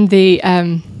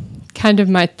kind of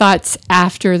my thoughts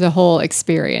after the whole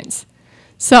experience.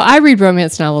 So I read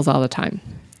romance novels all the time,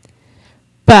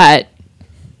 but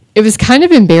it was kind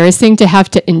of embarrassing to have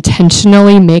to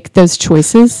intentionally make those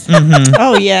choices.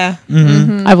 Oh, yeah.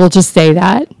 I will just say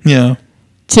that. Yeah.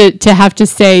 To have to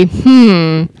say,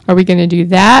 are we going to do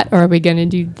that or are we going to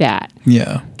do that?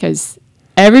 Yeah. Because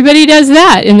everybody does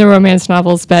that in the romance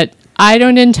novels, but I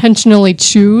don't intentionally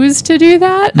choose to do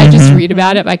that. I just read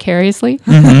about it vicariously.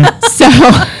 So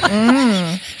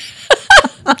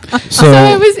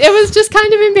it was just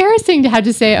kind of embarrassing to have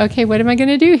to say, okay, what am I going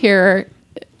to do here?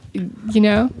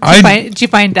 Did you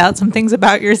find out some things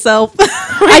about yourself?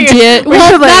 I did.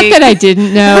 Well, not that I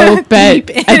didn't know, but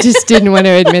I just didn't want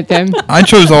to admit them. I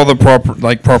chose all the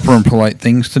proper and polite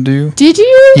things to do. Did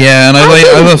you? Yeah, and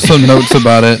I left some notes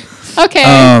about it.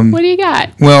 Okay. What do you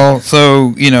got? Well,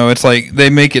 so, it's like they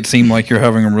make it seem like you're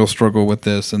having a real struggle with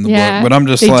this in the book. But I'm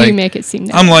just they like, do make it seem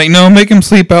that I'm way. like, no, make him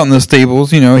sleep out in the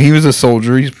stables. He was a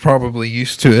soldier. He's probably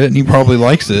used to it and he probably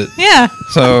likes it. Yeah.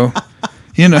 So,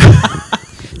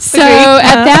 So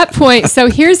at that point, so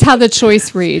here's how the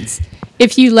choice reads.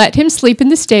 If you let him sleep in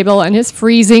the stable and his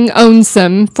freezing owns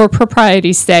him for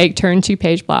propriety's sake, turn to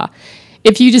page blah.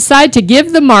 If you decide to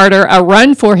give the martyr a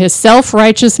run for his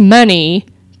self-righteous money,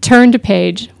 turn to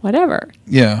page whatever.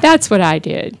 Yeah. That's what I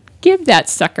did. Give that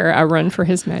sucker a run for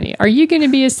his money. Are you going to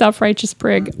be a self-righteous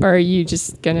prig, or are you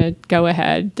just going to go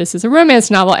ahead? This is a romance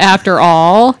novel after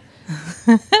all.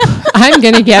 I'm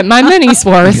going to get my money's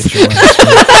worth. See, okay,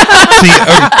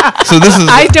 so this is.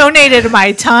 I donated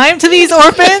my time to these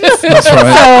orphans. That's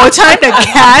right. So time to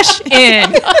cash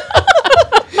in.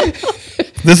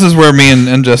 This is where me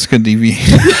and Jessica deviate.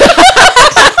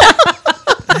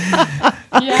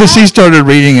 Because she started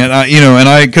reading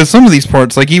it, because some of these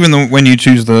parts, like even when you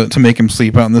choose to make him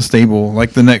sleep out in the stable,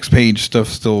 like the next page stuff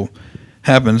still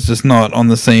happens, just not on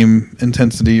the same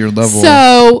intensity or level.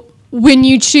 So when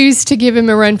you choose to give him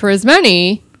a run for his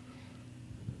money,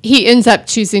 he ends up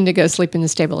choosing to go sleep in the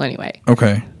stable anyway.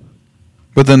 Okay.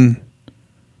 But then.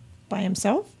 By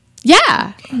himself?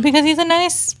 Yeah. Because he's a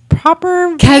nice, proper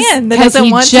man that Because doesn't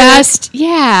he want just,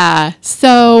 yeah.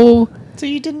 So, So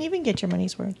you didn't even get your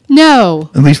money's worth. no.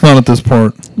 At least not at this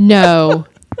part. No.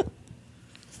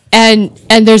 and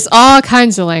there's all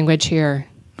kinds of language here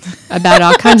about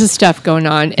all kinds of stuff going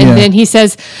on. And Yeah. then he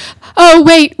says, "Oh,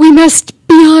 wait, we must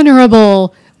be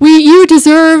honorable. You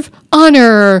deserve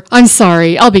honor. I'm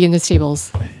sorry. I'll be in the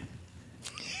stables."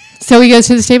 So he goes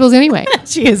to the stables anyway.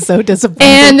 She is so disappointed.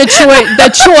 And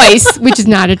the choice, which is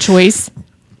not a choice,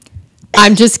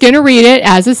 I'm just going to read it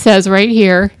as it says right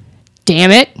here.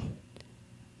 Damn it.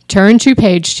 Turn to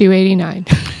page 289.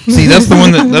 See, that's the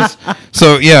one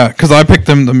so yeah, because I picked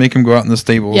him to make him go out in the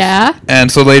stables. Yeah. And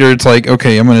so later it's like,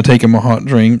 okay, I'm going to take him a hot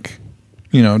drink,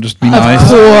 just be nice. Of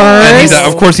course.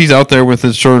 And of course he's out there with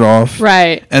his shirt off.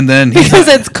 Right. And then he's because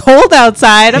it's cold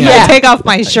outside, I'm Yeah. going to take off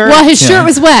my shirt. Well, his Yeah. shirt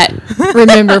was wet,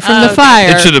 remember, from the fire.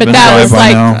 It should have but been that dry was by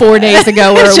like now. 4 days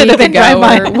ago or a Should have week been dry ago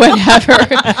by or now. whatever.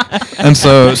 And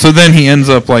so then he ends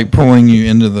up like pulling you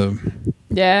into the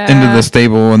Yeah.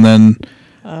 stable, and then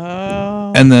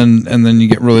Oh. and then you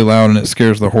get really loud and it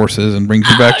scares the horses and brings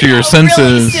you back to your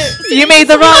senses. You made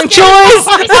the wrong choice.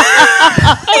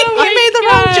 You made the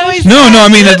wrong choice. No, I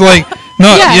mean it's like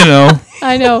not Yeah.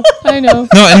 I know.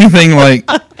 not anything like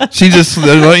she just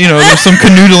there's some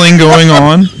canoodling going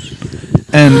on,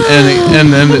 and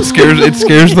then it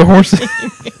scares the horses.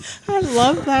 I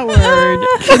love that word.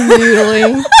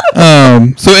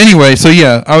 Canoodling. So anyway,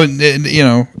 I would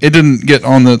it didn't get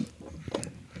on the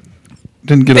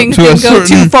didn't get Things up to a didn't go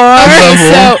certain too far. level.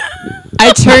 So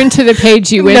I turned to the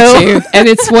page you went to, and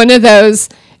it's one of those.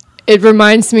 It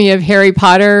reminds me of Harry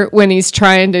Potter when he's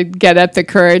trying to get up the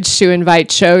courage to invite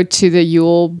Cho to the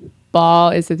Yule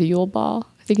Ball. Is it the Yule Ball?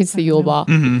 I think it's the Yule Ball.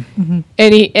 Mm-hmm.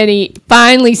 And he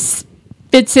finally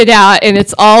spits it out, and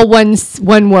it's all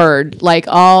one word, like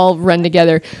all run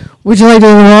together. Would you like to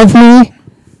love me?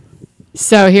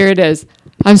 So here it is.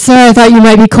 I'm sorry, I thought you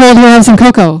might be cold. You have some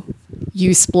cocoa.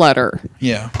 You splutter.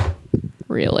 Yeah.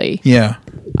 Really? Yeah.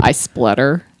 I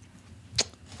splutter.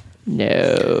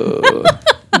 No.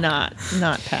 Not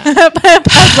Pat.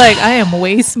 Pat's like, I am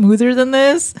way smoother than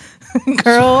this,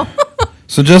 girl.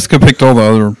 So Jessica picked all the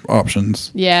other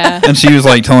options, Yeah. and she was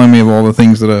like telling me of all the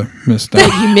things that I missed out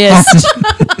You missed.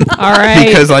 All right.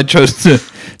 because I chose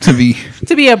to be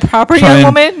To be a proper young trying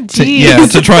woman? to,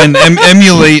 Jeez. to try and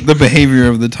emulate the behavior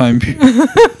of the time period.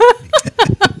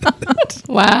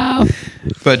 Wow.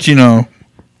 But and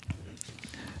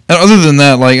other than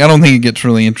that, like I don't think it gets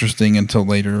really interesting until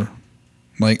later.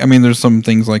 Like I mean, there's some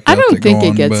things like that I don't that think go it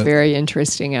on, gets but very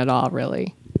interesting at all,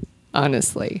 really.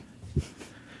 Honestly.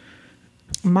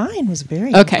 Mine was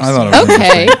very Okay. I thought it was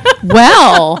Okay.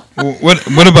 Well,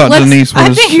 What about Let's- Denise? I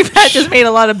Was think Pat just made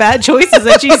a lot of bad choices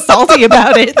and she's salty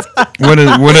about it. what did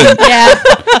yeah.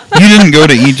 you didn't go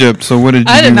to Egypt? So what did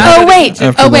you I did do? not. Oh, wait.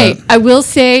 after Oh, wait. that? I will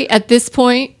say at this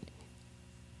point,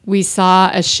 we saw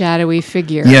a shadowy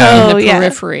figure Yeah. in Oh, the yeah.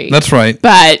 periphery. That's right.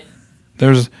 But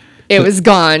There's. it was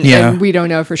gone, Yeah. and we don't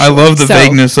know for sure. I love the So,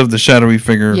 vagueness of the shadowy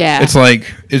figure. Yeah. It's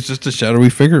like it's just a shadowy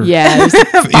figure. Yeah. You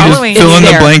just Following. fill in the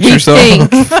there. blanks We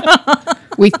yourself.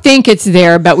 We think it's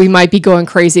there, but we might be going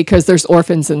crazy because there's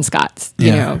orphans in Scots,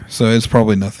 you know. So it's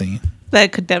probably nothing.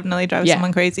 That could definitely drive Yeah.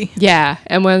 someone crazy. Yeah,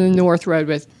 and one in the North Road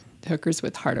with hookers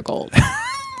with heart of gold.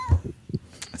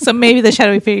 So maybe the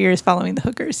shadowy figure is following the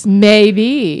hookers.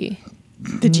 Maybe.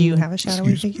 Did you have a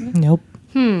shadowy figure? Nope.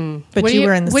 But What do you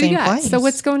were in the what do same you got? place. So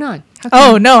what's going on?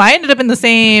 Oh, no, I ended up in the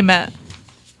same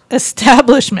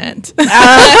establishment.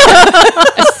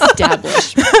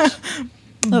 Established.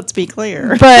 Let's be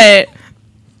clear. But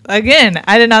again,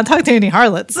 I did not talk to any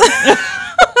harlots.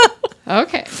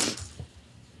 Okay.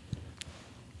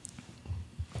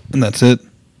 And that's it.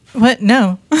 What?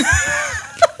 No.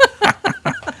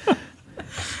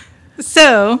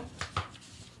 So,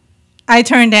 I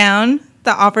turned down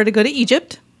the offer to go to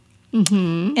Egypt.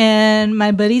 And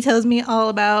my buddy tells me all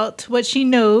about what she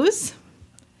knows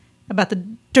about the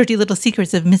dirty little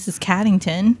secrets of Mrs.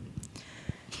 Caddington.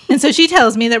 And so she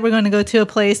tells me that we're going to go to a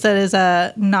place that is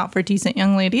not for decent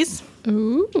young ladies.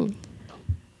 Ooh.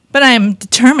 But I am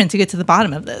determined to get to the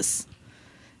bottom of this.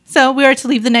 So we are to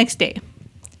leave the next day.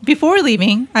 Before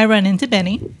leaving, I run into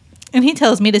Benny, and he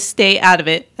tells me to stay out of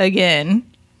it again.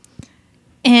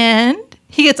 And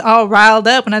he gets all riled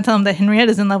up when I tell him that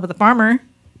Henrietta's in love with a farmer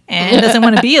and doesn't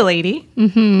want to be a lady.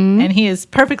 And he is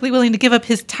perfectly willing to give up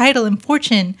his title and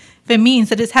fortune if it means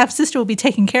that his half-sister will be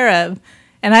taken care of.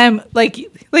 And I'm like you,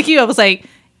 I was like,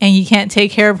 and you can't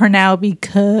take care of her now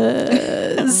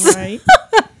because Right.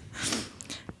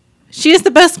 she is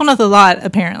the best one of the lot,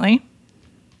 apparently.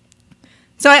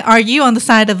 So I argue on the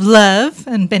side of love,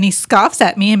 and Benny scoffs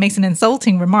at me and makes an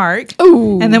insulting remark.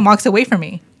 Ooh. And then walks away from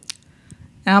me.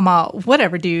 And I'm all,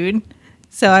 whatever, dude.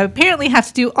 So I apparently have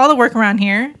to do all the work around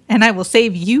here, and I will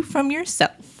save you from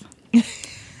yourself.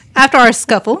 After our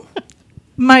scuffle,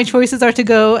 my choices are to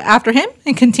go after him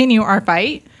and continue our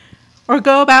fight, or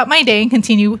go about my day and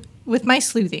continue with my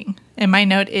sleuthing. And my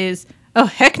note is, oh,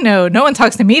 heck no, no one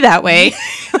talks to me that way.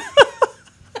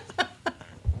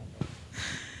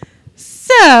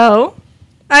 So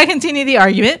I continue the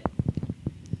argument.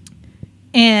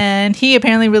 And he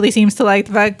apparently really seems to like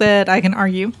the fact that I can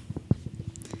argue.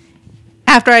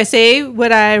 After I say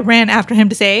what I ran after him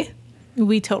to say,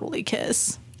 we totally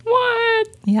kiss. What?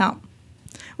 Yeah.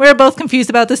 We're both confused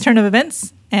about this turn of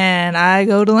events, and I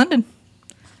go to London.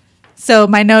 So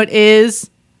my note is,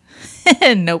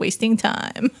 no wasting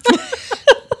time.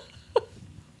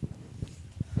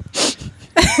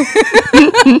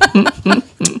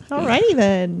 Alrighty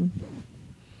then.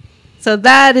 So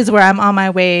that is where I'm on my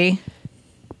way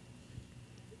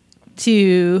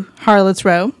to Harlot's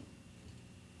Row.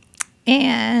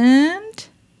 And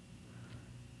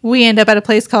we end up at a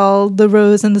place called The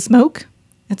Rose and the Smoke.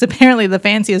 It's apparently the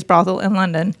fanciest brothel in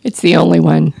London. It's the only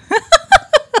one.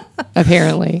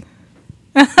 Apparently.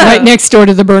 Right next door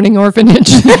to the burning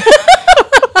orphanage.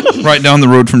 Right down the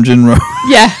road from Jinro.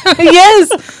 Yeah. Yes.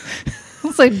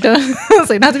 It's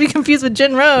like not to be confused with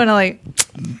Gin Row. And I'm like,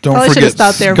 Don't Probably should've forget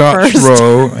stopped there Scotch first.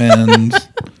 Row and,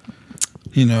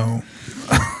 you know,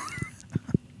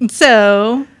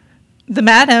 so the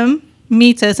madam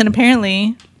meets us, and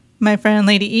apparently my friend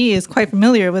Lady E is quite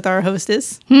familiar with our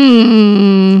hostess.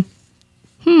 Doesn't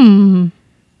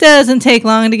take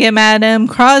long to get Madam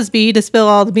Crosby to spill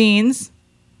all the beans.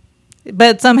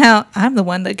 But somehow I'm the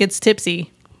one that gets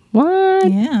tipsy.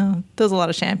 What? Yeah, there's a lot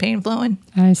of champagne flowing.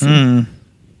 I see.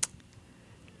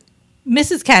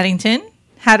 Mrs. Caddington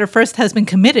had her first husband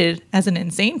committed as an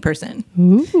insane person.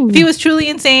 Ooh. If he was truly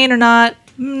insane or not,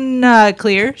 not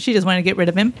clear. She just wanted to get rid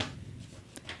of him.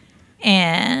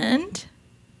 And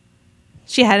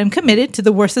she had him committed to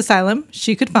the worst asylum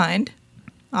she could find,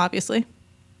 obviously.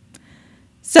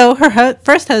 So her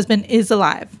first husband is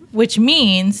alive, which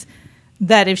means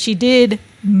that if she did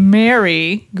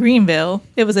marry Greenville,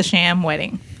 it was a sham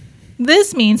wedding.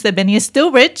 This means that Benny is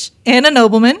still rich and a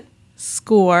nobleman.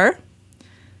 Score.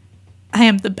 I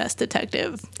am the best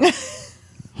detective.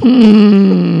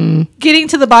 Getting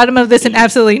to the bottom of this in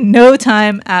absolutely no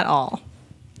time at all.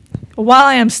 While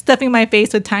I am stuffing my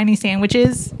face with tiny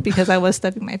sandwiches, because I was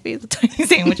stuffing my face with tiny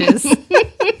sandwiches,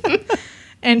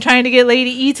 and trying to get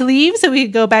Lady E to leave so we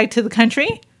could go back to the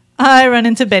country, I run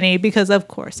into Benny because of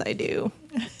course I do.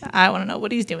 I want to know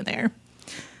what he's doing there.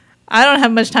 I don't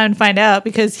have much time to find out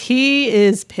because he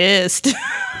is pissed.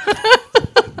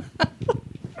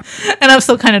 And I'm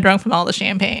still kind of drunk from all the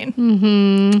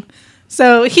champagne.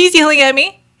 So he's yelling at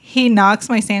me. He knocks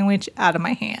my sandwich out of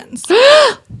my hands.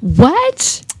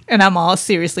 What? And I'm all,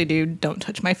 seriously, dude, don't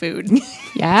touch my food.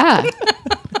 Yeah.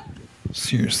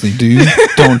 seriously, dude,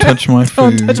 don't touch my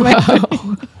food. Don't touch my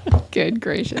food. Good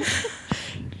gracious.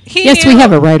 He Yes, knew- we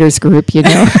have a writer's group, you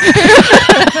know.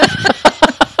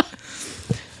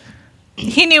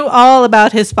 He knew all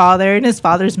about his father and his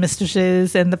father's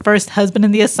mistresses and the first husband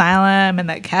in the asylum and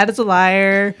that Cad is a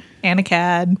liar and a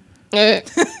cad.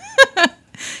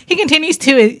 He continues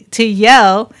to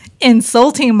yell,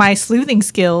 insulting my sleuthing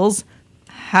skills.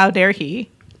 How dare he?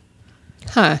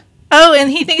 Huh. Oh,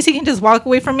 and he thinks he can just walk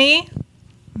away from me?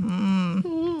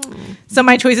 So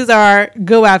my choices are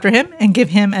go after him and give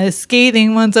him a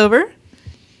scathing once over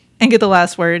and get the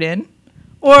last word in,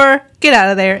 or get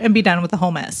out of there and be done with the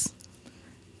whole mess.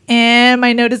 And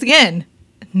my note is again,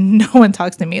 no one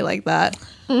talks to me like that.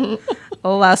 The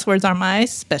last words are my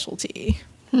specialty.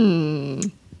 So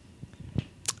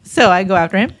I go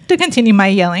after him to continue my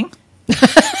yelling.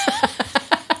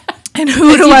 And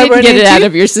who do I run into? Get it out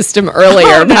of your system earlier.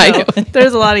 Oh, no.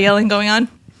 There's a lot of yelling going on.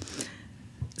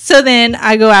 So then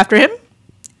I go after him.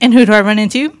 And who do I run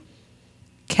into?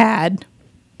 Cad.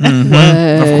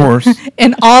 Of course.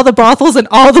 In all the brothels in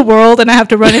all the world, and I have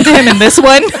to run into him in this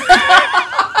one.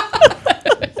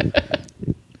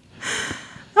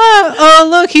 Oh,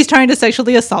 look, he's trying to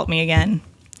sexually assault me again.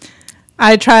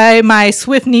 I try my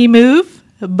swift knee move,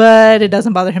 but it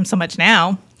doesn't bother him so much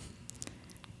now.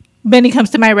 Benny comes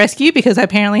to my rescue because I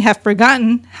apparently have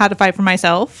forgotten how to fight for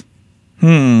myself.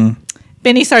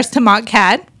 Benny starts to mock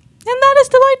Cad, and that is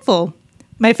delightful.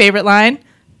 My favorite line,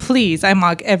 please, I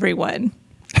mock everyone.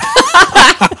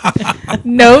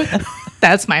 Note,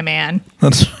 that's my man.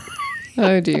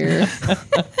 Oh, dear.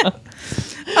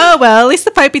 Oh, well, at least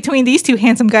the fight between these two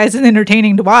handsome guys is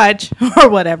entertaining to watch, or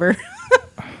whatever.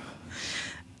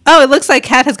 Oh, it looks like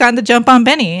Cad has gotten the jump on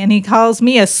Benny, and he calls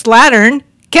me a slattern.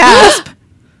 Gasp.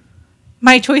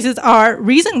 My choices are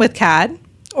reason with Cad,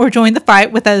 or join the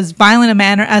fight with as violent a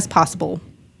manner as possible.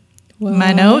 What?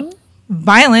 My note,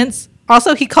 violence.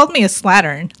 Also, he called me a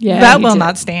slattern. Yeah, that he will did.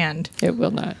 not stand. It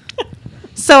will not.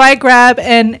 So I grab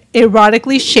an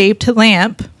erotically shaped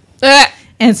lamp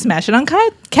and smash it on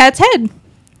Cad's head.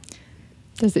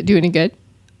 Does it do any good?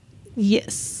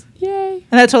 Yes. Yay.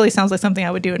 And that totally sounds like something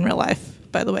I would do in real life,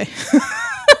 by the way.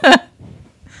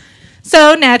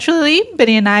 So naturally,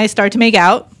 Benny and I start to make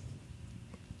out.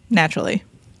 Naturally.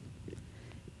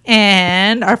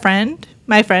 And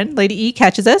my friend, Lady E,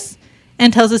 catches us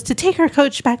and tells us to take our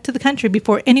coach back to the country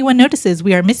before anyone notices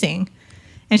we are missing.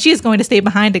 And she is going to stay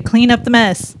behind to clean up the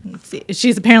mess.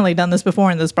 She's apparently done this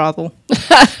before in this brothel.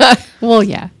 Well,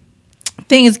 yeah.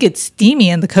 Things get steamy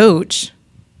in the coach.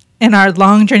 And our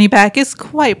long journey back is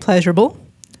quite pleasurable.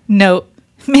 Note,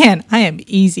 man, I am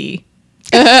easy.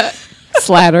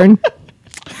 Slattern.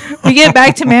 We get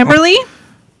back to Mamberley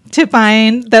to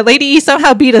find that Lady E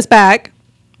somehow beat us back.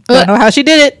 Don't know how she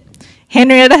did it.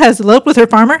 Henrietta has eloped with her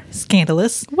farmer.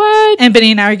 Scandalous. What? And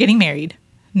Benny and I are getting married.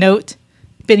 Note,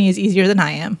 Benny is easier than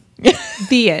I am.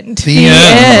 The end. The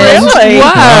end. Really?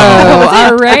 Wow.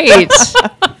 All right.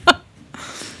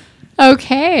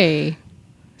 Okay.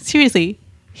 Seriously,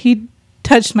 he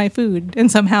touched my food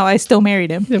and somehow I still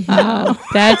married him. Wow.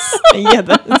 That's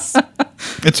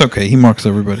It's okay. He mocks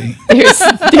everybody. there's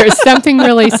something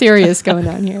really serious going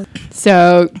on here.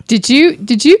 So, did you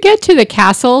get to the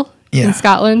castle in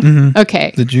Scotland? Mm-hmm.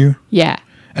 Okay. Did you? Yeah.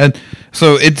 And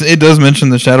so it does mention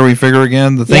the shadowy figure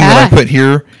again. The thing that I put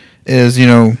here is,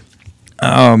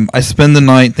 I spend the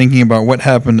night thinking about what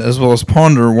happened as well as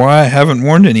ponder why I haven't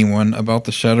warned anyone about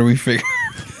the shadowy figure.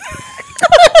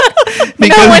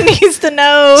 No one needs to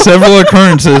know. Several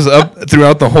occurrences up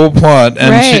throughout the whole plot, and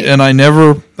Right. and I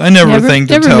never think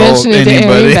to tell mention it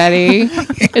anybody. to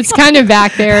anybody. It's kind of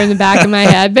back there in the back of my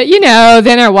head, but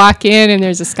then I walk in and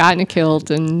there's a Scot in a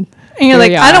kilt, and And you're here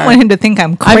like, we I don't are. want him to think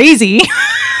I'm crazy.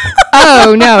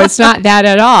 Oh no, it's not that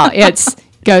at all. It's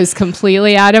goes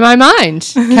completely out of my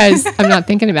mind because I'm not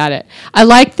thinking about it. I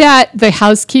like that the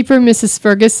housekeeper, Mrs.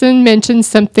 Ferguson, mentioned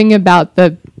something about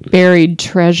the buried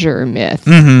treasure myth.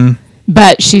 Mm-hmm.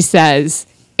 But she says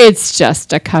it's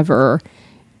just a cover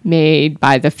made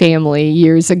by the family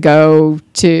years ago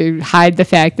to hide the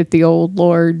fact that the old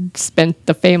lord spent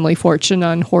the family fortune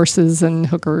on horses and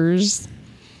hookers.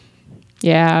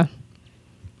 Yeah.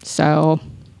 So,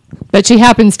 but she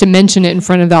happens to mention it in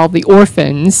front of all the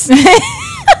orphans.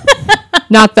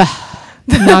 Not the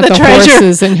treasure.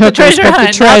 horses and hookers, treasure but the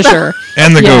hunt, not the- treasure.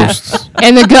 And the Yeah. ghosts,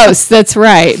 And the ghosts, that's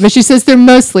right. But she says they're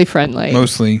mostly friendly.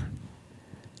 mostly.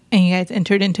 And you guys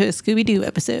entered into a Scooby-Doo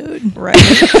episode. Right.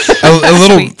 A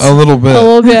little Sweet. bit. A little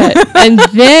bit. And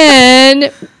then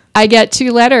I get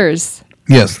 2 letters.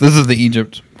 Yes, this is the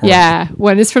Egypt part. Yeah.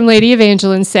 One is from Lady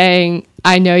Evangeline saying,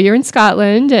 I know you're in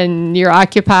Scotland and you're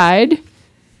occupied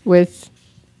with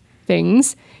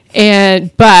things.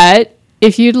 But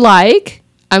if you'd like,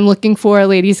 I'm looking for a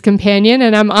lady's companion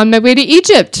and I'm on my way to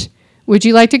Egypt. Would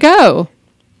you like to go?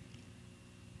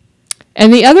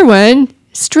 And the other one,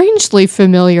 strangely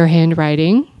familiar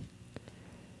handwriting,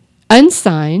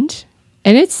 unsigned,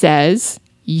 and it says,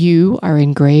 you are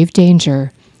in grave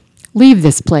danger. Leave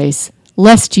this place,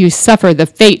 lest you suffer the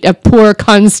fate of poor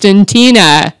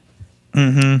Constantina.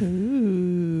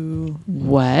 Mm-hmm.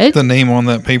 What? The name on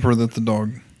that paper that the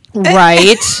dog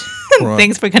Right. Right.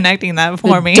 Thanks for connecting that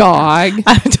for The me. dog.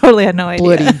 I totally had no idea.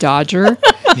 Bloody Dodger.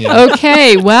 Yeah.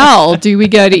 Okay, well, do we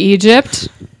go to Egypt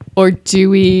or do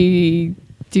we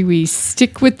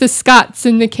stick with the Scots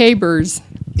and the Cabers?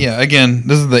 Yeah, again,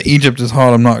 this is the Egypt is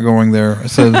hot, I'm not going there. I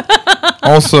said,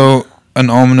 also, an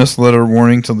ominous letter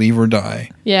warning to leave or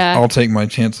die. Yeah. I'll take my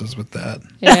chances with that.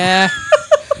 Yeah.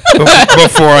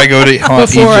 Before I go to hot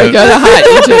Before I Egypt. go to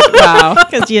hot Egypt. Wow.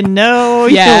 Because you know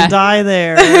Yeah. you'll die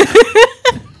there.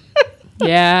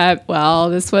 Yeah,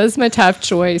 well, this was my tough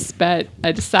choice, but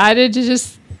I decided to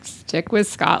just stick with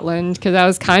Scotland because I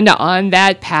was kind of on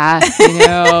that path, you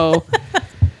know.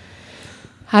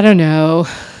 I don't know.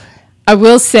 I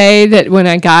will say that when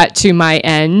I got to my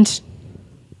end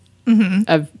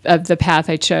of the path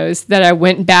I chose, that I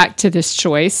went back to this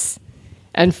choice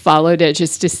and followed it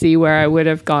just to see where I would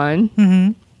have gone.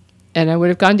 Mm-hmm. And I would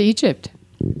have gone to Egypt.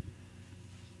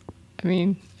 I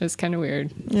mean, it was kind of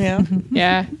weird. Yeah.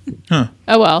 Yeah. Huh.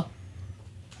 Oh, well.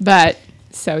 But,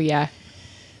 so yeah.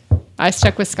 I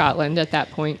stuck with Scotland at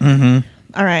that point.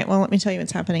 All right. Well, let me tell you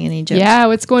what's happening in Egypt. Yeah,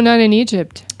 what's going on in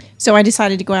Egypt? So I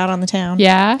decided to go out on the town.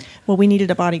 Yeah, Well, we needed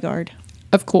a bodyguard,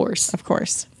 of course. of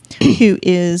course, who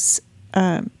is,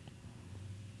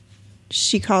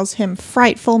 she calls him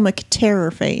Frightful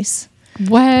McTerrorface,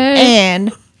 What?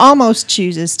 and almost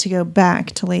chooses to go back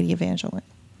to Lady Evangeline.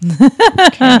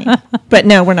 Okay. But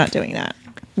no, we're not doing that.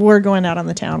 We're going out on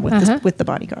the town with with the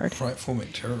bodyguard. Frightful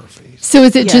McTerror face. So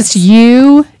is it Yes. just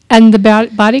you and the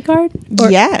bodyguard?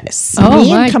 Or- Yes. Oh,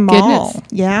 me my and Kamal. goodness.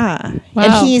 Yeah. Wow.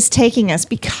 And he's taking us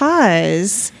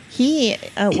because he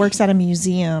works at a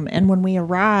museum. And when we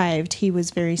arrived, he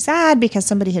was very sad because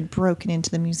somebody had broken into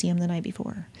the museum the night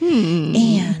before.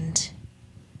 And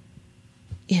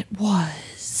it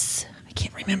was, I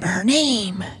can't remember her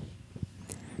name. Anyway.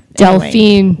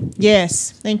 Delphine.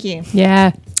 Yes. Thank you.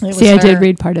 Yeah. was See, I did her.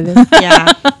 read part of it.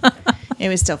 Yeah. It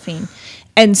was Delphine.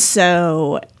 And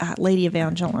so Lady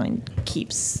Evangeline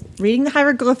keeps reading the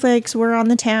hieroglyphics. We're on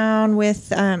the town with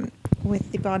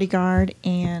the bodyguard,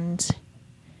 and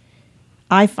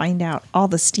I find out all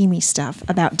the steamy stuff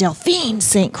about Delphine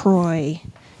St. Croix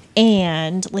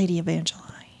and Lady Evangeline.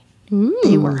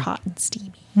 They were hot and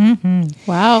steamy.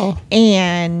 Wow.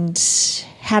 And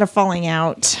had a falling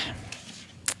out.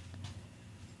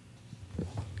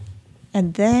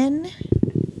 And then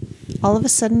all of a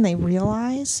sudden they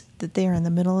realize that they're in the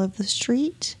middle of the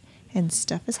street and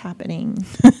stuff is happening.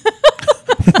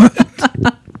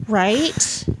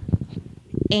 Right?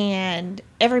 And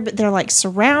they're like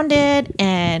surrounded,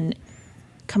 and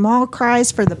Kamal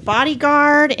cries for the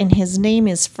bodyguard, and his name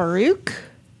is Farouk.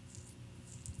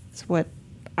 That's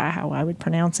how I would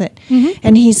pronounce it.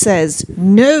 And he says,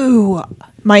 "No,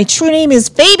 my true name is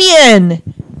Fabian."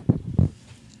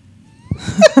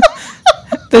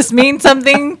 This means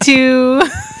something to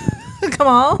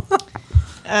Kamal.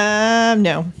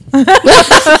 No.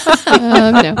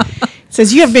 No.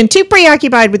 Says, "You have been too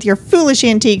preoccupied with your foolish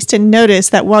antiques to notice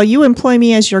that while you employ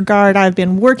me as your guard, I've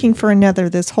been working for another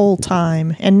this whole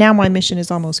time, and now my mission is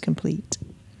almost complete.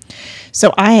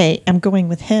 So I am going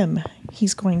with him.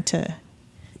 He's going to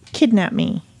kidnap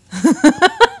me."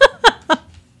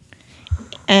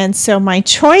 And so my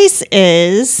choice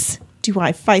is, do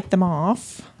I fight them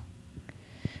off?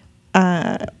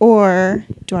 Or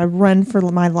do I run for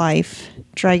my life,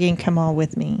 dragging Kamal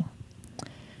with me?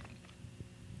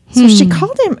 So she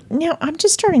called him, now I'm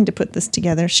just starting to put this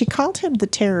together. She called him the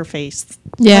Terror Face.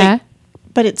 Yeah.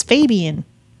 But it's Fabian.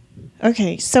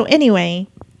 Okay, so anyway.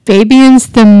 Fabian's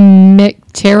the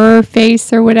McTerror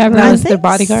face or whatever. That I was their think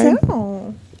bodyguard?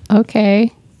 so.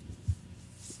 Okay.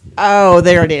 Oh,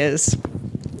 there it is.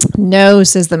 "No,"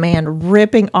 says the man,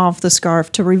 ripping off the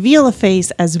scarf to reveal a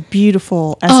face as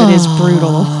beautiful as it is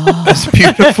brutal. That's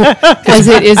beautiful. As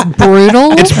it is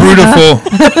brutal. It's beautiful.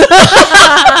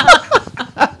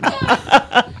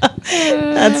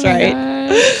 That's right.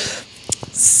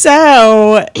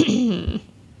 So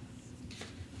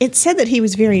it said that he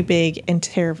was very big and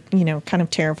kind of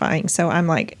terrifying. So I'm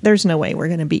like, there's no way we're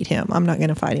going to beat him. I'm not going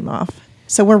to fight him off.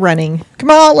 So we're running. Come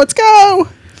on, let's go.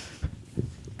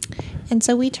 And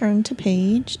so we turned to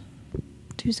page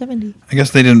 270. I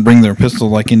guess they didn't bring their pistol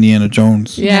like Indiana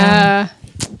Jones. Yeah.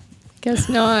 Guess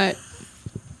not.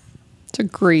 It's a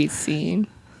great scene.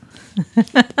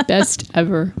 Best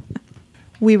ever.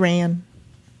 We ran,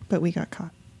 but we got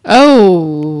caught.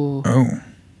 Oh. Oh.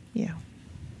 Yeah.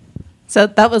 So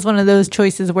that was one of those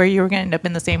choices where you were going to end up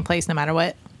in the same place no matter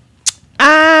what.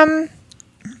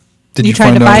 Did You tried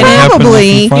find to out fight what it? happened with the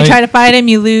Probably. You fight? You try to fight him,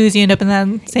 you lose, you end up in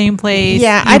that same place.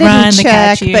 Yeah, you I run, didn't they check,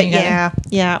 catch you, but and you gotta-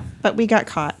 yeah, but we got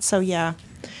caught. So yeah.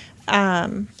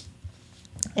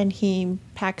 and he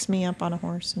packs me up on a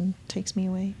horse and takes me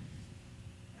away.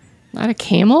 Not a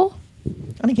camel?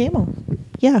 On a camel.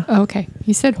 Yeah. Oh, okay.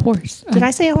 You said horse. Did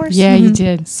I say a horse? Yeah, you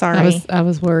did. Sorry. I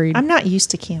was worried. I'm not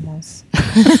used to camels.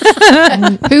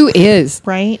 Who is?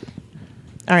 Right?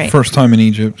 All right. First time in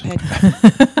Egypt.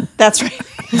 That's right.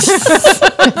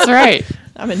 That's right.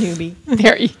 I'm a newbie.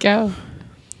 There you go.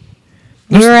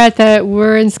 There's-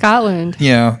 We're in Scotland.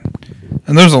 Yeah.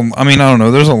 And I don't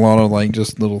know, there's a lot of like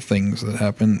just little things that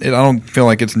happen. I don't feel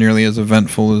like it's nearly as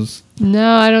eventful as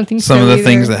No, I don't think some so of the either.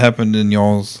 things that happened in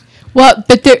y'all's. Well,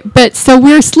 but so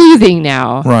we're sleuthing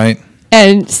now. Right.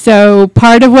 And so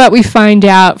part of what we find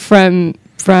out from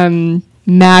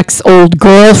Mac's old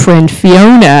girlfriend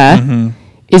Fiona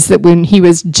is that when he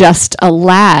was just a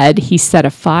lad, he set a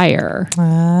fire.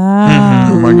 Ah.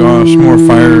 Oh my gosh, more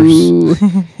fires. Ooh.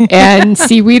 And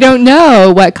see, we don't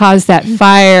know what caused that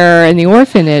fire in the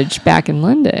orphanage back in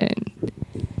London.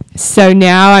 So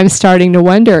now I'm starting to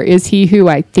wonder, is he who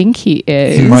I think he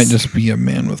is? He might just be a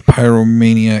man with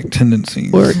pyromaniac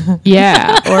tendencies. Or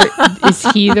is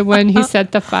he the one who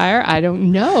set the fire? I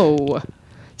don't know.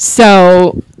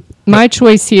 So my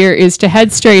choice here is to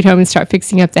head straight home and start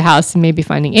fixing up the house and maybe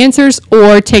finding answers,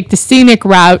 or take the scenic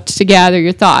route to gather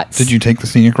your thoughts. Did you take the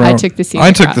scenic route? I took the scenic route.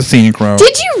 I took the scenic route.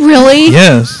 Did you really?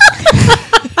 Yes.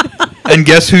 And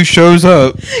guess who shows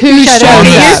up Who showed on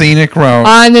the up? scenic route?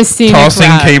 On the scenic Tossing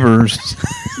route. cabers.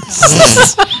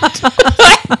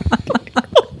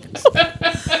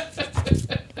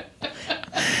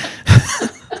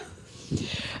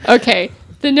 Okay.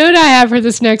 The note I have for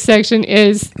this next section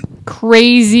is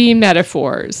crazy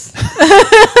metaphors.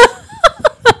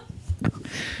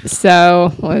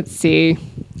 So let's see.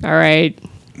 All right.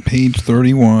 Page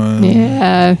 31.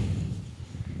 Yeah.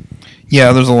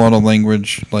 Yeah, there's a lot of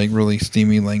language, like really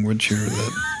steamy language here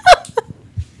that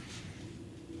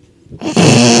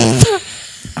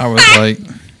I was like,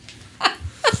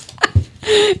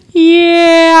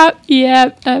 Yeah.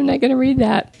 I'm not going to read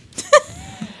that.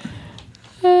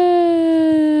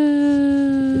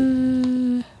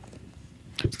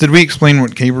 did we explain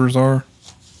what cabers are?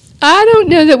 I don't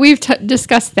know that we've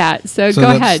discussed that. So go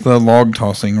that's ahead. the log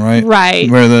tossing, right? Right.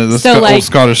 Where the So, old like-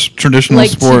 Scottish traditional Like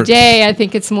sport. today, I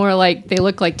think it's more like they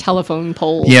look like telephone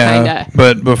poles, Yeah, kind of.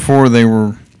 but before they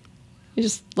were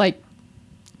Just like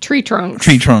tree trunks.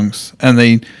 tree trunks, and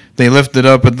they lift it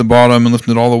up at the bottom and lift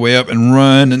it all the way up and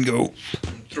run and go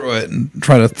throw it and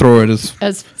try to throw it As far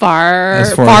as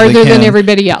far as farther they than can.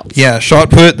 everybody else. Yeah, shot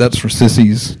put, that's for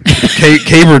sissies.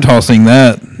 Caber tossing,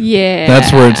 Yeah.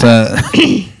 that's where it's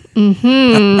at.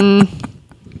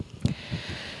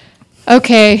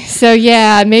 Okay, so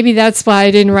yeah, maybe that's why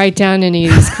I didn't write down any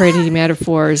of these crazy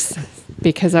metaphors,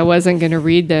 because I wasn't going to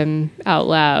read them out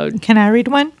loud. Can I read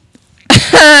one?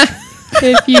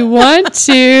 If you want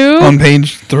to. On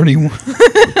page 31.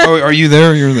 Oh, are you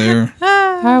there? You're there.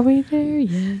 Are we there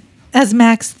yet? As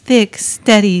Mac's thick,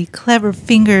 steady, clever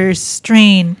fingers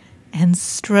strain and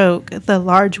stroke the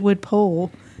large wood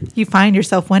pole, you find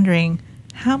yourself wondering,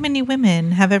 how many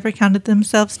women have ever counted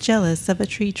themselves jealous of a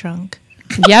tree trunk?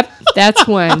 Yep, that's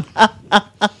one.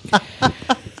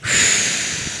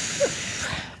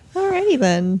 Alrighty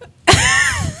then.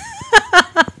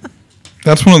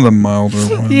 That's one of the milder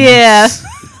ones. Yeah.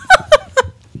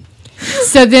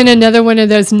 So then another one of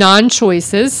those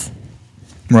non-choices.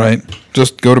 Right.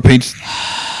 Just go to page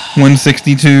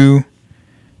 162,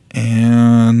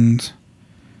 and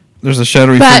there's a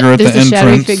shadowy But figure at the there's a entrance.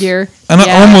 shadowy figure. And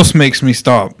Yeah. it almost makes me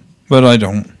stop, but I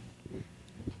don't.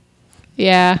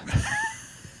 Yeah.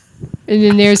 And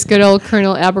then there's good old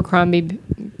Colonel Abercrombie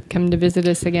coming to visit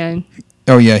us again.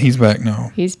 Oh, yeah, he's back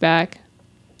now. He's back.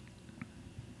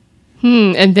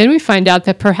 And then we find out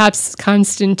that perhaps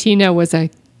Constantina was a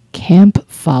camp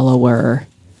follower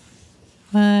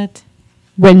What?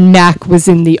 when Mac was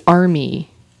in the army.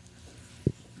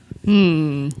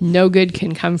 No good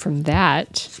can come from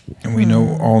that. And we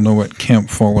all know what camp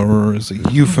follower is a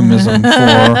euphemism for.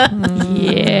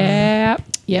 Yeah.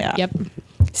 Yep.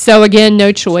 So again,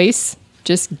 no choice.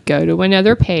 Just go to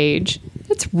another page.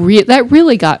 That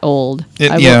really got old.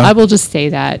 I will just say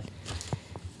that.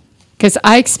 Because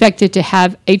I expected to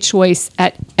have a choice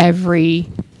at every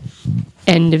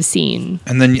end of scene.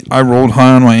 And then I rolled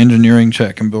high on my engineering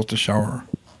check and built a shower.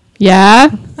 Yeah?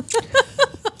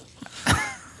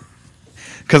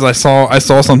 Because I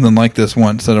saw something like this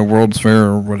once at a World's Fair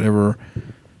or whatever.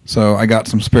 So I got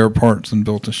some spare parts and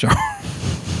built a shower.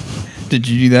 Did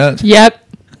you do that? Yep.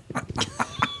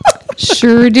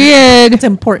 Sure did. It's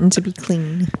important to be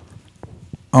clean.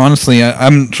 Honestly,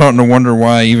 I'm starting to wonder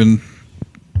why I even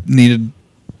needed...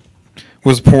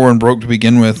 was poor and broke to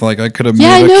begin with. Like I could have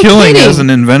Yeah, made a no killing kidding. as an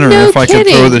inventor No if I could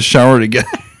throw kidding. this shower together.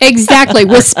 Exactly,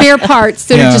 with spare parts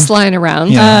that Yeah. are just lying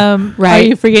around. Yeah. Are Right.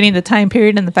 you forgetting the time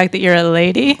period and the fact that you're a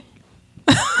lady?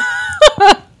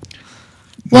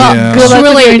 Well, Yeah. Good luck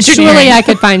with your surely engineering. I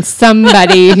could find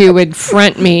somebody who would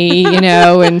front me,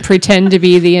 and pretend to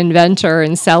be the inventor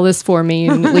and sell this for me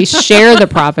and at least share the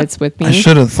profits with me. I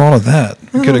should have thought of that.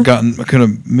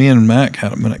 Me and Mac could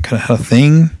have had a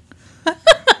thing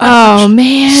Oh,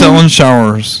 man. selling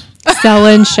showers.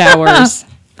 Selling showers.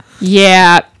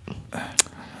 Yeah.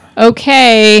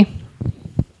 Okay.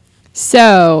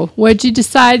 So, what'd you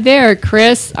decide there,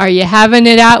 Chris? Are you having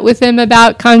it out with him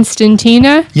about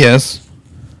Constantina? Yes.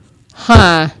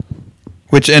 Huh.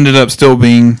 Which ended up still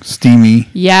being steamy.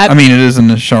 Yep. I mean, it is in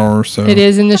the shower, so. It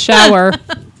is in the shower.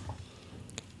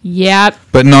 Yep.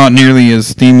 But not nearly as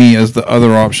steamy as the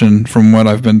other option from what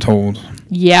I've been told.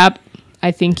 Yep. I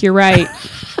think you're right.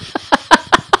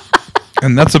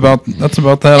 And that's about that. And that's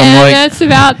about that.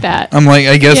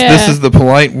 I guess this Yeah. is the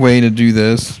polite way to do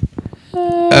this.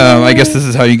 I guess this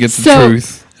is how you get the So-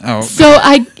 truth out. So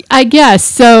I guess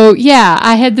so. Yeah,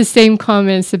 I had the same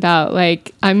comments about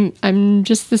like I'm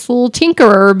just this little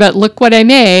tinkerer, but look what I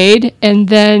made. And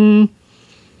then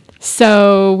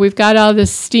so we've got all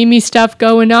this steamy stuff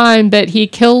going on, but he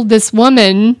killed this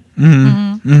woman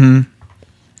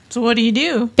So what do you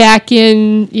do? back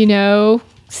in,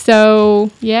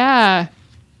 So yeah,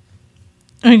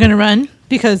 Are you going to run?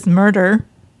 Because murder.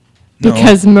 No.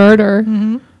 because murder.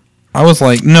 I was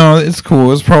like, no, it's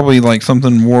cool. It's probably like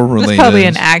something war related. It's probably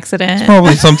an accident.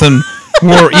 Probably something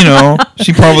war.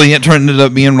 She probably ended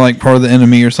up being like part of the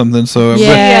enemy or something. So but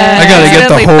Yeah. I gotta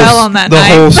get Accidentally fell on that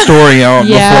knife. whole story out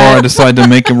Yeah. before I decide to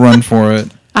make a run for it.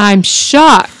 I'm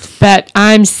shocked, but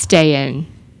I'm staying.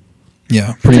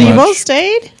 Yeah, So pretty you much. both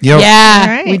stayed? Yep. Yeah, All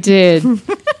right. we did.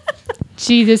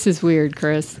 Gee, this is weird,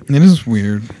 Chris. It is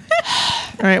weird.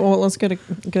 All right. Well, let's go to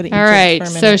Egypt All right, for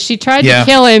a so minute. she tried Yeah. to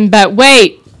kill him, but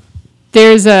wait,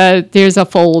 there's a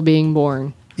foal being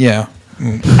born. Yeah.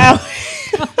 Ow.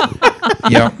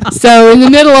 Yeah. So in the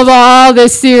middle of all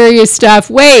this serious stuff,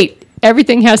 wait,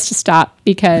 everything has to stop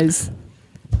because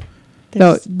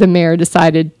the mayor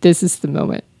decided this is the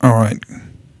moment. All right.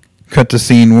 Cut the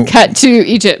scene. Cut to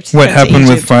Egypt. What to happened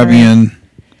with Egypt, all right. Fabian?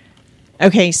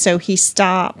 Okay, so he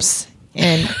stops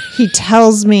and he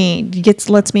tells me,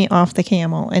 lets me off the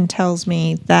camel and tells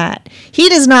me that he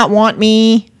does not want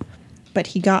me, but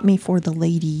he got me for the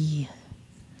lady.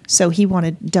 So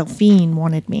Delphine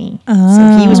wanted me.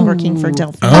 So he was working for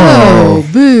Delphine. Oh,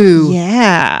 boo.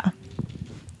 Yeah.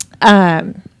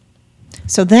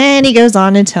 So then he goes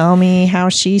on to tell me how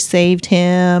she saved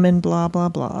him and blah, blah,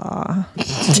 blah.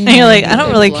 And you're like, I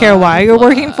don't really care why you're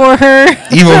working for her.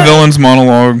 Evil villains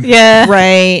monologue. Yeah.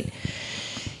 Right.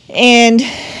 And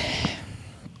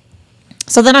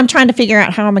so then I'm trying to figure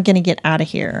out how I'm going to get out of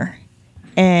here.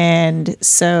 And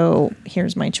so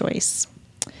here's my choice.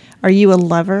 Are you a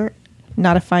lover,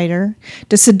 not a fighter?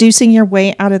 Does seducing your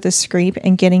way out of the scrape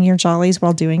and getting your jollies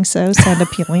while doing so sound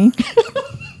appealing?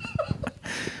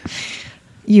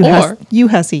 You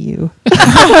hussy, you.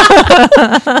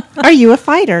 Are you a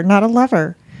fighter, not a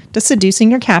lover? Does seducing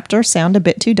your captor sound a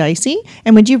bit too dicey?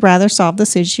 And would you rather solve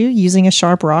this issue using a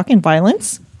sharp rock and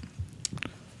violence?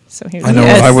 So here's I know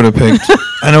what I would have picked.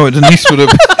 I know what Denise would have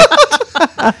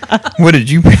picked. What did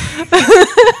you pick?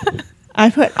 I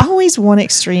put always one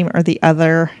extreme or the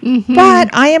other,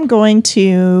 but I am going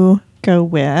to go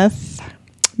with.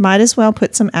 Might as well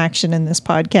put some action in this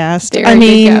podcast. There I you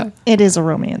mean, go. it is a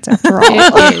romance after all.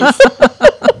 It is.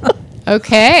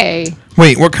 Okay.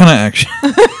 Wait, what kind of action?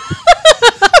 Either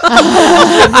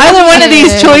one of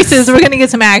these choices, we're going to get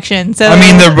some action. So I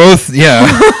mean, they're both, yeah.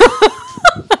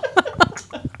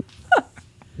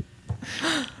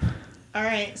 All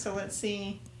right, so let's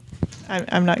see.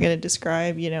 I'm not going to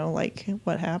describe, like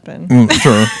what happened.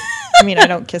 Sure. I mean, I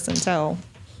don't kiss and tell.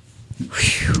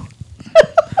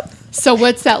 So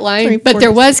what's that line? Three, But four,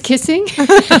 there was kissing?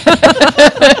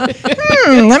 Let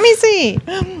me see.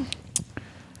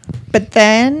 But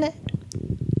then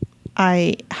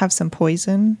I have some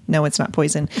poison. No, it's not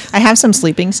poison. I have some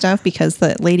sleeping stuff because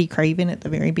the Lady Craven at the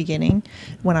very beginning,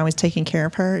 when I was taking care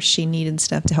of her, she needed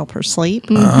stuff to help her sleep.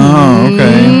 Oh,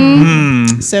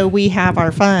 okay. So we have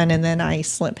our fun, and then I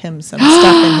slip him some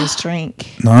stuff in his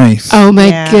drink. Nice. Oh my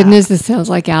Yeah. goodness, this sounds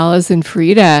like Alice and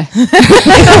Frida.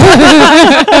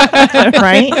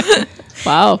 Right?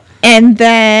 Wow. And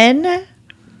then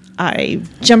I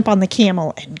jump on the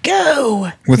camel and go.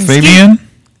 With Fabian?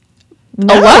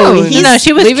 No, Whoa. he's- no,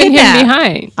 she was leaving kidnapped. him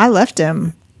behind. I left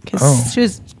him. 'Cause Oh. She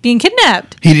was being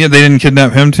kidnapped. They didn't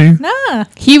kidnap him too? Nah.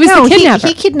 He was No, the kidnapper.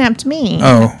 he kidnapped me.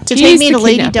 Oh. To He's take me the to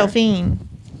Lady kidnapper. Delphine.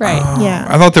 right. Yeah.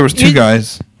 I thought there was two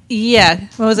guys. Yeah.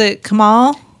 What was it?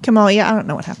 Kamal? Kamal, yeah, I don't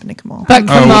know what happened to Kamal. But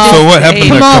Kamal, So what happened to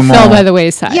Kamal Kamal? fell by the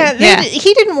wayside. Yeah, Yeah.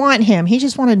 he didn't want him. He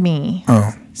just wanted me.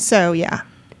 Oh. So, yeah.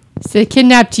 So they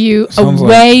kidnapped you Sounds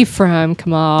away from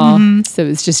Kamal. So it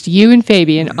was just you and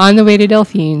Fabian on the way to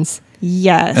Delphine's.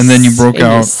 Yes. And then you broke And you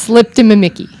out. slipped him a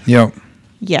Mickey. Yep.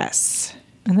 Yes.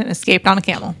 And then escaped on a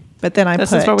camel. But then I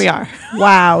This put, is where we are.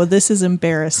 wow, this is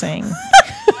embarrassing.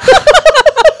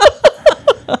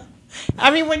 I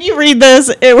mean, when you read this,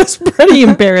 it was pretty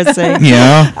embarrassing.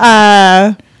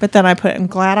 Yeah. But then I put, I'm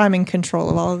glad I'm in control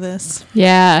of all of this.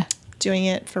 Yeah. Doing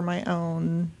it for my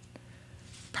own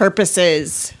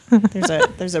purposes.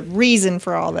 There's a reason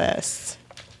for all this.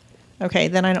 Okay,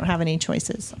 then I don't have any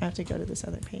choices. I have to go to this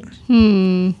other page.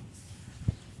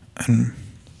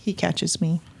 He catches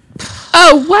me.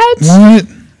 Oh, what? What?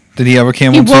 Did he have a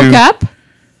camel He too? woke up?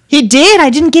 He did. I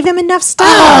didn't give him enough stuff.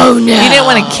 Oh, no. You didn't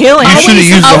want to kill him. You should have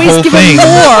used the Always whole give thing. him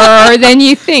more than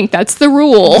you think. That's the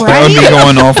rule. That would be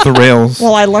going off the rails.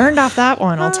 Well, I learned off that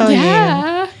one, I'll tell you.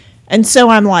 Yeah. And so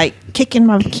I'm like kicking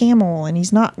my camel, and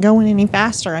he's not going any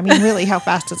faster. I mean, really, how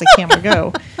fast does a camel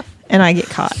go? And I get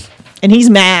caught. And he's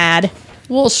mad.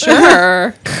 Well,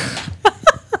 sure.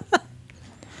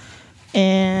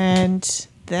 And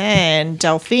then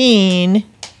Delphine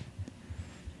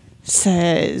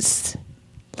says,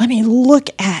 let me look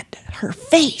at her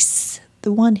face.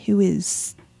 The one who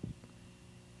is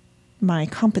my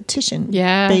competition,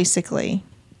 Yeah. basically.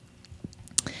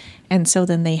 And so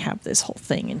then they have this whole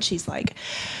thing, and she's like,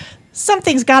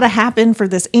 something's got to happen for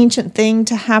this ancient thing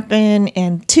to happen,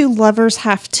 and two lovers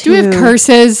have to. Do we have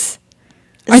curses?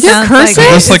 Are there Sounds like- curses?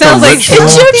 Is this like a sounds like ritual?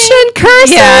 Egyptian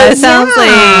curses. Yeah, it sounds Yeah.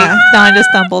 like Don just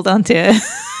stumbled onto it.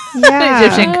 Yeah.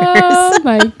 Egyptian curse. Oh,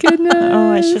 my goodness.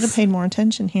 Oh, I should have paid more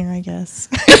attention here, I guess.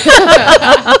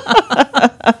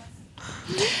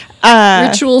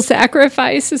 Ritual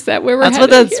sacrifice. Is that where we're That's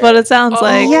headed what it sounds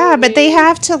like. Yeah, but they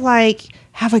have to like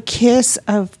have a kiss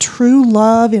of true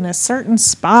love in a certain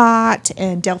spot,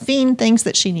 and Delphine thinks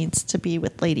that she needs to be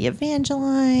with Lady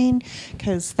Evangeline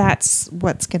because that's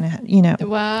what's gonna,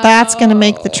 Wow. that's gonna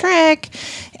make the trick.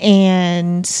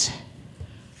 And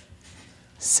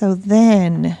so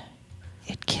then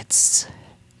it gets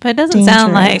But it doesn't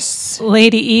sound like dangerous.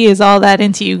 Lady E is all that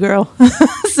into you, girl.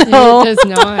 So It does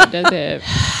not, does it?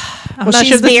 I'm well, not she's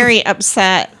sure this is- very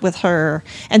upset with her,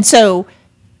 and so.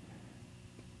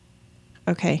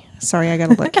 Okay, sorry, I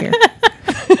gotta look here.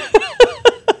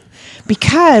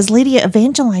 Because Lady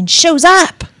Evangeline shows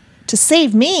up to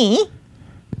save me,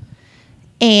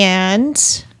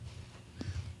 and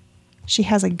she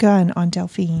has a gun on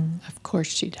Delphine. Of course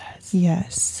she does.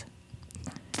 Yes.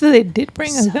 So they did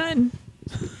bring a gun.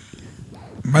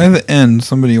 By the end,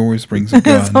 somebody always brings a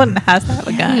gun. Someone has to have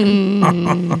a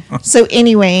gun. So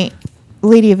anyway,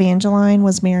 Lady Evangeline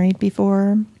was married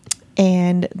before,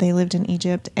 and they lived in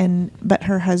Egypt. But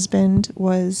her husband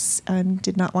was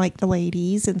did not like the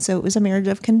ladies, and so it was a marriage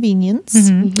of convenience.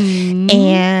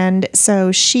 And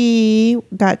so she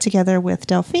got together with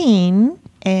Delphine,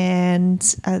 and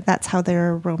that's how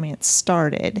their romance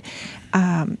started.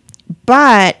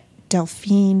 But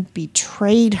Delphine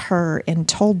betrayed her and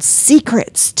told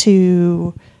secrets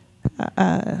to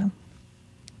the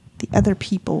other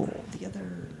people, the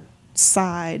other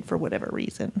side, for whatever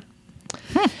reason.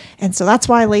 And so that's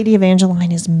why Lady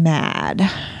Evangeline is mad.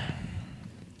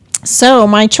 So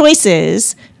my choice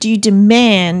is, do you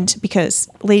demand, because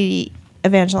Lady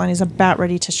Evangeline is about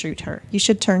ready to shoot her. You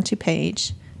should turn to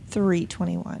page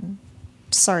 321.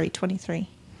 Sorry, 23.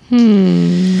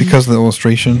 Because of the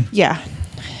illustration. Yeah.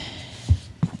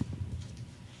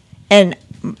 And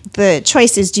the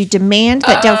choice is, do you demand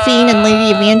that Delphine and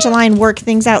Lady Evangeline work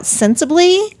things out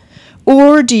sensibly?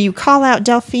 Or do you call out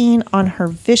Delphine on her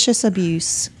vicious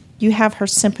abuse? You have her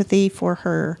sympathy for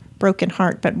her broken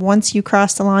heart, but once you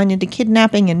cross the line into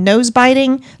kidnapping and nose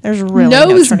biting, there's really no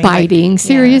Nose turning back. biting?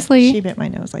 Seriously? Yeah, she bit my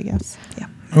nose, I guess. Yeah.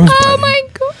 Oh my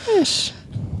gosh.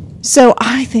 So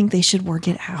I think they should work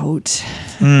it out.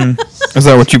 Is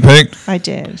that what you picked? I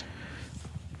did.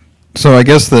 So I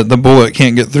guess that the bullet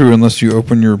can't get through unless you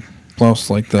open your blouse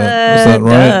like that. Is that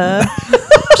right?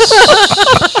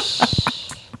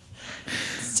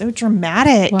 So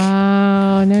dramatic.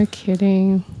 Wow, no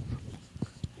kidding.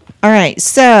 All right,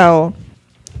 so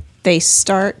they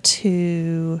start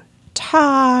to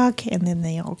talk, and then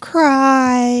they all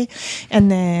cry,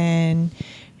 and then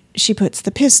she puts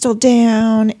the pistol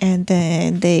down, and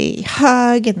then they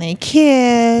hug and they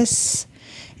kiss,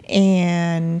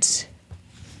 and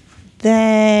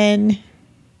then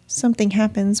something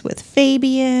happens with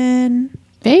Fabian.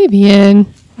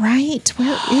 Fabian. Right,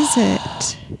 where is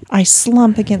it? I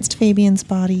slump against Fabian's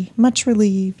body, much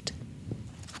relieved.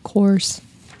 Of course.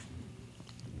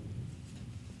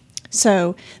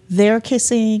 So they're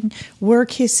kissing, we're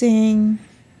kissing,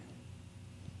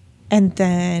 and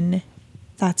then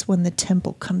that's when the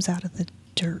temple comes out of the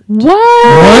dirt,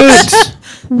 What?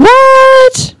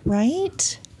 What?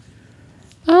 right?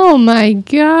 Oh my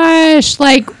gosh.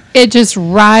 Like it just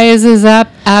rises up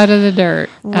out of the dirt,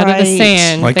 out of the Right.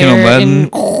 sand. Like in there Aladdin.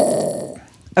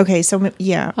 Okay, so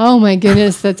yeah. Oh my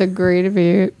goodness, that's a great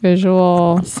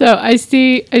visual. So I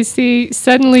see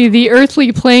suddenly the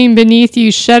earthly plane beneath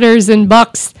you shudders and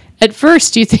bucks. At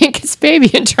first you think it's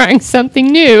Fabian trying something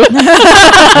new.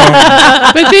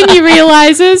 But then you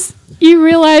realize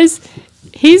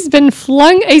he's been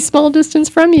flung a small distance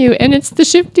from you and it's the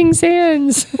shifting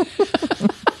sands.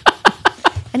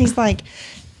 And he's like,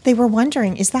 they were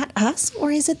wondering, is that us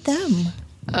or is it them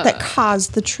that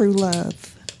caused the true love?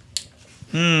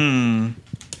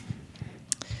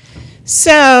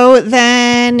 So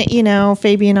then,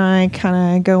 Fabian and I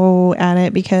kind of go at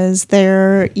it because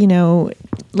they're,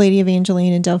 Lady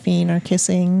Evangeline and Delphine are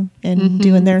kissing and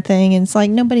doing their thing. And it's like,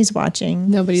 nobody's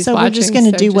watching. Nobody's so watching, we're just going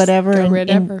to so do just whatever. go in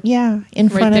whatever. in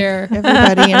front there. of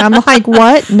everybody. And I'm like,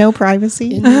 what? No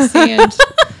privacy? In the sand.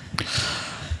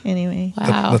 Anyway.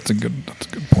 Wow. That's a good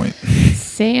point.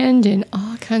 Sand in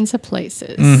all kinds of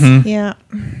places. Yeah.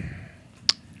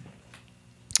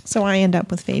 So I end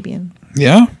up with Fabian.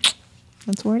 Yeah,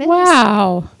 That's where it is.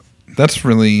 Wow. that's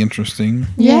really interesting.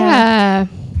 Yeah.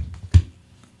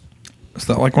 Is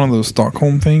that like one of those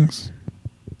Stockholm things?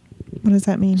 What does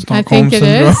that mean? I Stockholm think it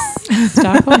is.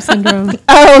 Stockholm syndrome.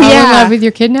 Oh, Fall in love with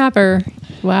your kidnapper.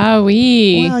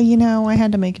 Wowee. Well, I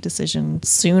had to make a decision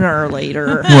sooner or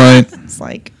later. Right. It's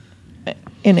like,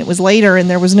 and it was later, and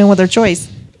there was no other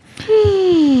choice.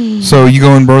 So you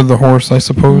go and bird the horse, I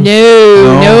suppose.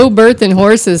 No birthing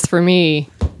horses for me.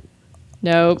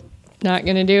 Nope. Not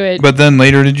going to do it. But then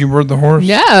later, did you bird the horse?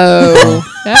 No.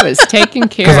 That was taken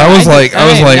care of. 'Cause I was like,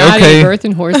 not okay. into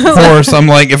birthing horses. Horse. I'm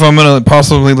like, if I'm gonna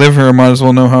possibly live here, I might as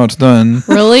well know how it's done.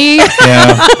 Really?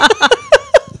 Yeah.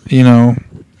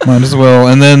 Might as well.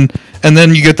 And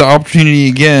then you get the opportunity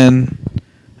again,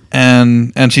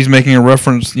 and she's making a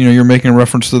reference. You're making a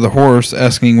reference to the horse,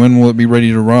 asking when will it be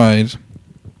ready to ride.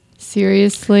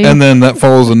 Seriously? And then that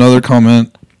follows another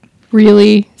comment.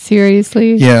 Really?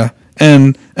 Seriously? Yeah.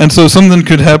 And so something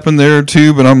could happen there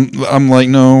too, but I'm like,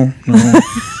 no.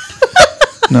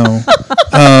 No.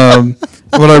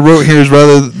 What I wrote here is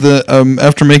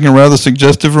after making a rather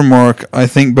suggestive remark, I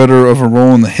think better of a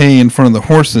roll in the hay in front of the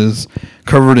horses,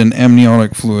 covered in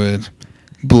amniotic fluid.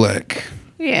 Bleck.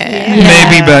 Yeah.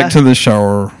 Maybe back to the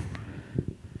shower.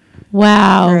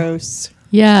 Wow. Gross.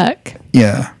 Yuck.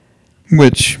 Yeah.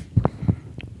 Which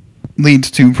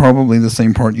leads to probably the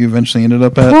same part you eventually ended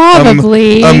up at.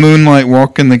 Probably. A moonlight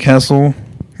walk in the castle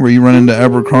where you run into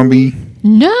Abercrombie.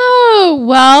 No.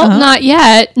 Well, not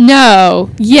yet.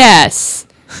 No. Yes.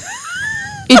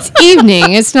 It's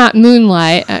evening. It's not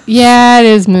moonlight. Yeah, it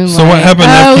is moonlight. So what happened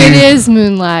after it you- is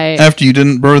moonlight. After you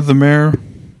didn't birth the mare?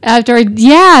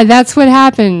 Yeah, that's what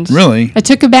happened. Really? I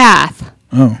took a bath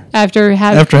Oh. after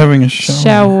Having a shower.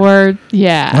 showered.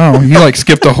 Yeah. Oh, you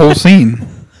skipped a whole scene.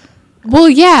 Well,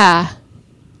 yeah.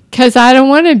 Because I don't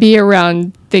want to be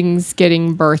around things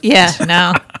getting birthed. Yeah,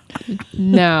 no.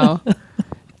 No.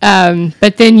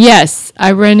 But then, yes,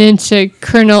 I run into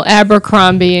Colonel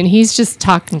Abercrombie, and he's just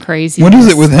talking crazy. What is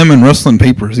it with him and rustling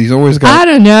papers? He's always I got.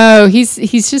 don't know. He's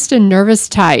just a nervous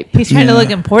type. He's trying to Yeah.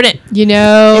 look important. You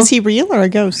know. Is he real or a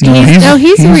ghost? No, He's real.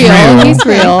 He's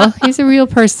real. He's a real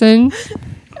person.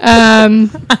 I'm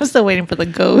still waiting for the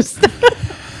ghost.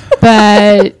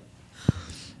 But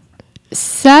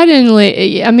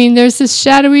suddenly, there's this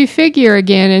shadowy figure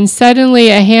again, and suddenly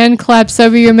a hand claps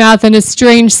over your mouth and a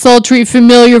strange, sultry,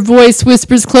 familiar voice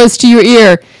whispers close to your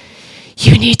ear.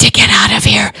 You need to get out of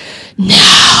here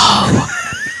now.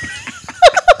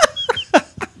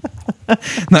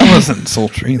 That wasn't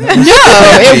sultry. That was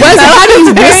It wasn't. How do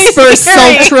you whisper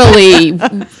sultrily?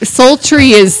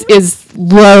 Sultry is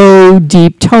low,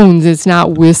 deep tones. It's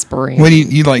not whispering. when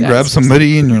you grab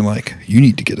somebody and you're like, you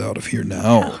need to get out of here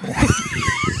now.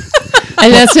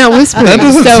 And that's not whispering. That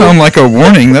doesn't So- sound like a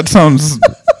warning. That sounds.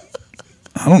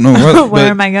 I don't know what. Where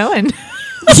but am I going?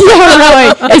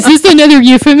 Yeah, right. Is this another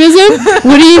euphemism?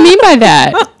 What do you mean by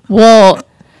that? Well,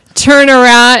 turn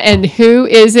around, and who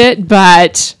is it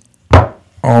but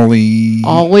Ollie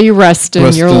Rustin,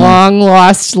 your Rustin. long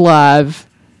lost love?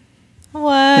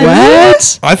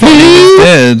 What? I thought he was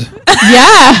dead.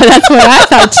 Yeah, that's what I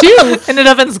thought too. Ended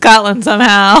up in Scotland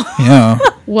somehow. Yeah.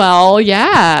 Well,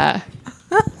 yeah.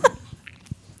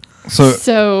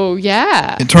 So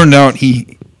yeah. it turned out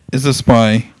he is a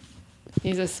spy,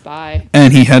 He's a spy.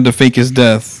 and he had to fake his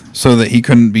death so that he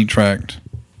couldn't be tracked.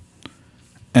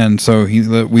 And so we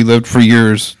lived for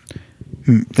years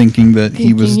thinking that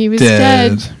he was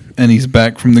dead, and he's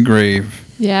back from the grave.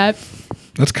 Yep.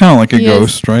 That's kind of like a He is.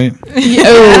 ghost, right?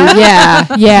 Oh, yeah.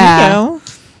 There Yeah. you go.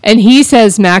 And he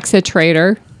says Mac's a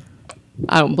traitor.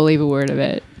 I don't believe a word of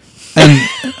it. And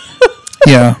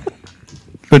yeah,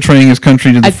 betraying his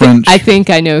country to the French. I think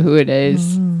I know who it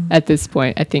is at this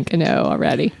point. I think I know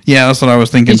already. Yeah, that's what I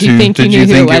was thinking Did too. you think Did you you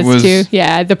knew think who it was? too?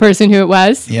 Yeah, the person who it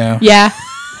was? Yeah. Yeah.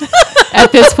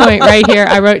 At this point right here,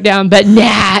 I wrote down, but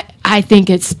nah, I think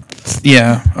it's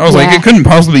Yeah, I was like, Yeah. it couldn't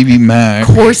possibly be Mac.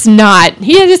 of course not.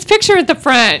 He had his picture at the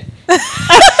front.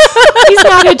 He's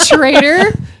not a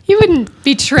traitor. He wouldn't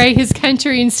betray his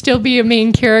country and still be a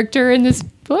main character in this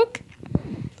book.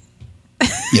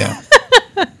 Yeah.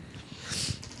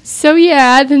 So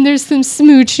yeah, then there's some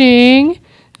smooching.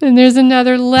 Then there's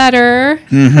another letter.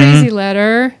 Crazy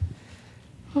letter.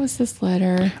 What was this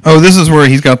letter? Oh, this is where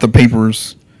he's got the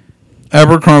papers.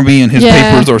 Abercrombie and his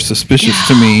Yeah. papers are suspicious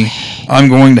to me. I'm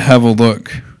going to have a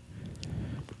look.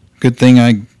 Good thing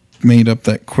I made up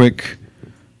that quick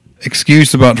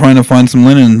excuse about trying to find some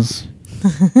linens.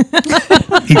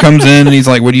 He comes in and he's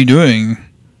like, "What are you doing?"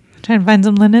 Trying to find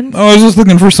some linen. "Oh, I was just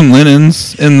looking for some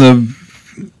linens in the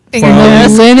In your file-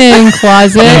 desk? Linen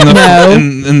closet? in the, No.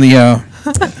 in the yeah."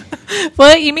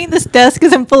 What? You mean this desk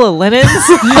isn't full of linens?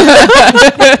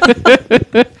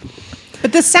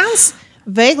 But this sounds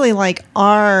vaguely like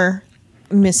our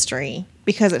mystery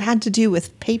because it had to do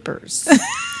with papers.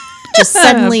 Just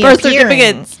suddenly Birth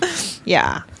appearing. certificates.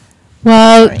 Yeah.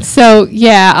 Well, Right. so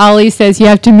yeah, Ollie says you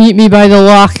have to meet me by the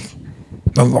lock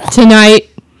The law. tonight.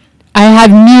 I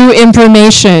have new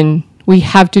information. We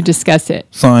have to discuss it.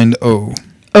 Signed O.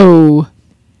 Oh.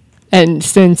 And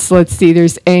since, let's see,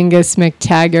 there's Angus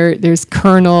McTaggart, there's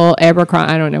Colonel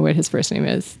Abercrombie. I don't know what his first name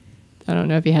is. I don't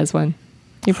know if he has one.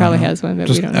 He probably has one, but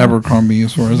Just we don't know. Abercrombie,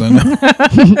 as far as I know.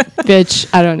 Bitch,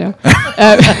 I don't know.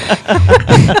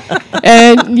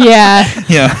 And yeah,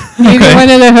 Yeah. neither Okay. one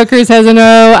of the hookers has an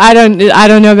O. I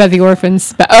don't know about the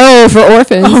orphans, but for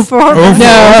orphans. Oh, for Oh, for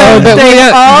no, but we they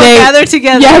don't. all they, gather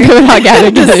together. Yeah, they would all gather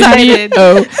together. Decided.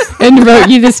 And wrote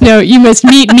you this note. You must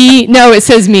meet me. No, it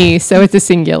says me, so it's a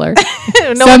singular.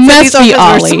 No So one said must these be orphans were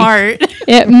Ollie. smart.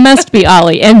 It must be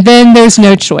Ollie. And then there's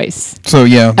no choice. So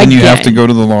yeah, then you have to Again, go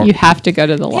to the law. You have to go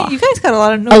to the law. You guys got a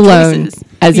lot of no Alone, choices.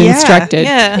 as Yeah, instructed.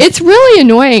 yeah. It's really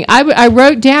annoying. I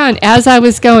wrote down as I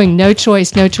was going, no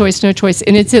choice, no choice, no choice.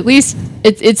 And it's at least,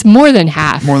 it's more than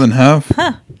half. More than half.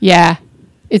 Yeah.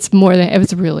 It's more than, it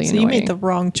was really So annoying. you made the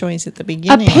wrong choice at the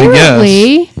beginning.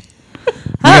 Apparently,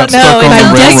 I got don't know. stuck on My the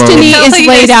railroad. destiny It sounds is like you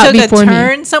laid guys out took before a me.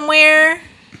 turn somewhere.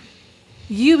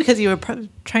 You, because you were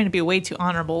trying to be way too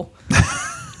honorable.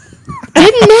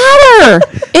 didn't matter.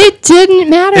 It didn't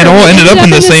matter. It all ended up in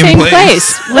the same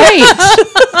place.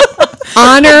 Right.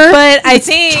 Honor But I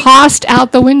think tossed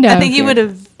out the window. I think you here. would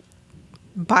have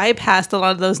bypassed a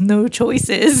lot of those no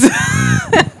choices.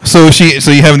 So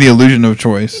you have the illusion of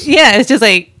choice, Yeah, it's just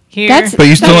like here. That's- but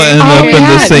you still That's end all up we in the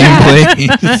had, same yeah.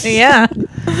 place. yeah,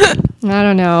 I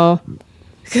don't know.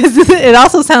 because it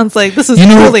also sounds like this is You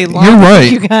know, really long. you're for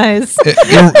right. you guys.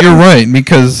 You're right,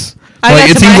 because I like got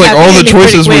it to seems my like happy all the ending pretty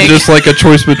choices were quick. just like a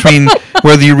choice between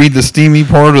whether you read the steamy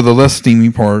part or the less steamy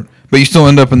part, but you still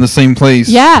end up in the same place.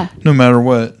 Yeah. No matter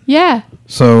what. Yeah,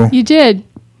 So you did.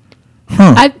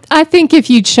 huh. I think if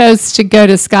you chose to go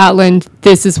to Scotland,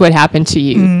 this is what happened to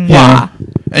you. Yeah.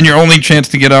 And your only chance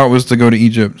to get out was to go to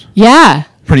Egypt, Yeah,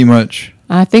 pretty much.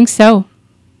 I think so.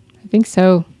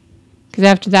 Because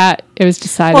after that, it was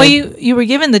decided. Well, you were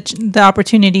given the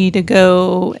opportunity to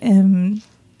go and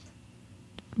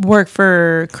work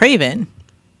for Craven.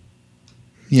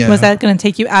 Yeah. Was that going to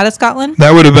take you out of Scotland?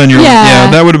 That would have been your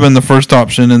Yeah. that would have been the first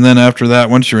option, and then after that,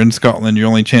 once you're in Scotland, your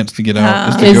only chance to get out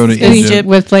is to is, go to is Egypt.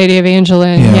 with Lady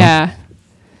Evangeline. Yeah. Yeah.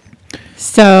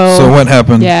 So. So what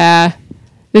happened? Yeah.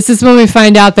 This is when we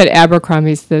find out that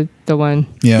Abercrombie's the one.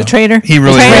 Yeah. The traitor? He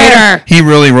really The traitor. wrote, he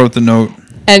really wrote the note.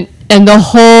 And the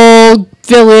whole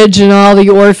village and all the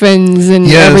orphans and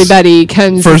Yes. everybody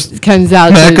comes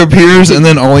out Mac to appears, and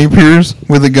then Ollie appears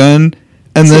with a gun,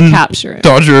 and To then capture it.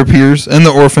 Dodger appears, and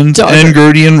the orphans, Dodger. and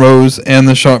Gertie and Rose, and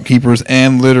the shopkeepers,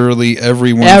 and literally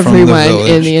everyone from the village.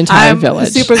 in the entire I'm village.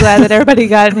 super glad that everybody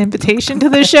got an invitation to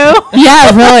the show.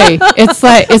 Yeah, really.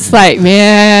 It's like,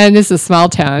 man, this is a small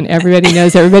town. Everybody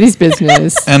knows everybody's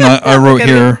business. And I wrote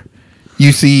here,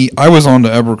 You see, I was on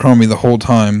to Abercrombie the whole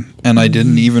time, and I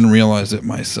didn't even realize it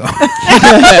myself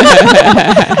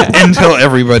until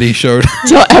everybody showed up.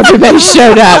 Until everybody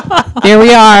showed up. Here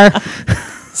we are.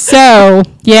 So,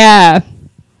 yeah.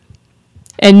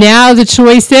 And now the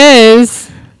choice is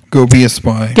Go be a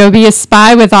spy. go be a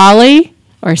spy with Ollie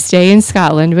or stay in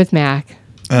Scotland with Mac.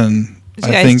 And You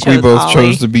I guys think we chose both Ollie.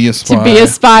 chose to be a spy. To be a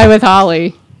spy with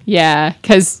Ollie. Yeah,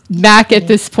 because Mac at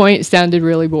this point sounded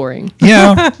really boring.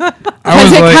 Yeah. I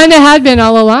Because was it like, kind of had been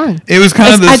all along. it was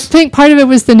kind of I this. think part of it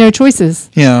was the no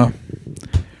choices. Yeah.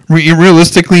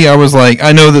 Realistically, I was like,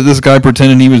 I know that this guy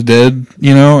pretended he was dead,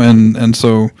 and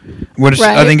so I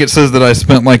Right. think it says that I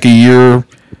spent like a year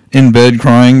in bed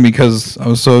crying because I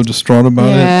was so distraught about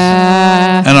it.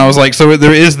 Yeah. And I was like, so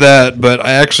there is that, but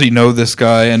I actually know this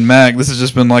guy and Mac. This has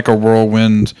just been like a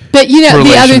whirlwind. But the other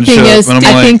thing relationship, is, and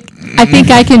I'm like, I think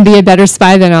I can be a better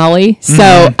spy than Ollie, so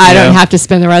I don't yeah. have to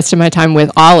spend the rest of my time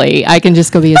with Ollie. I can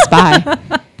just go be a spy.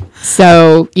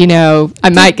 So I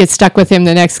might get stuck with him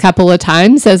the next couple of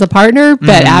times as a partner,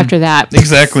 but after that,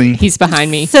 Exactly. he's behind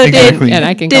me. So Exactly. and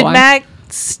I can did go on. Mac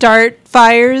start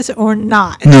fires or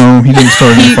not? No, he didn't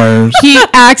start any fires. He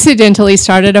accidentally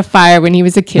started a fire when he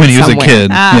was a kid. When he was somewhere. a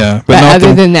kid, Ah. yeah. But not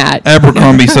other than that,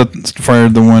 Abercrombie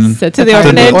fired the one set To the fire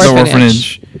orphanage? the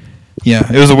orphanage. Yeah,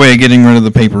 it was a way of getting rid of the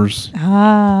papers.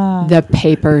 Ah. The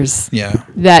papers Yeah.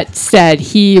 that said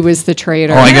he was the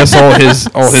traitor. Oh, I guess all his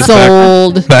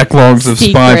sold backlogs of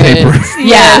spy secrets. papers.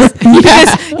 Yes,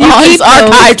 Because you all his keep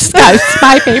those. archived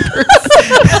spy papers.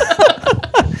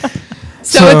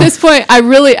 So at this point,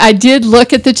 I did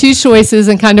look at the two choices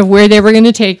and kind of where they were going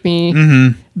to take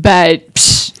me, but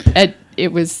it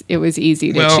was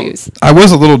easy to choose. I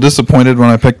was a little disappointed when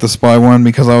I picked the spy one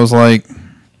because I was like,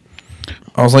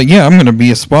 yeah, I'm going to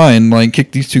be a spy and like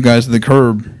kick these two guys to the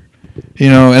curb,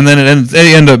 and then it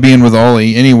ended up being with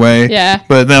Ollie anyway. Yeah.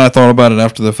 But then I thought about it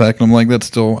after the fact and I'm like,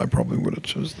 I probably would have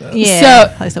chose that. Yeah.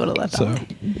 So- At least I would have left So, that.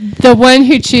 The one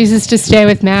who chooses to stay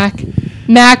with Mac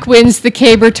wins the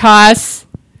caber toss.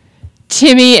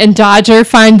 Timmy and Dodger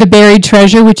find the buried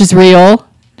treasure, which is real.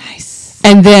 Nice.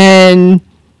 And then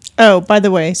Oh, by the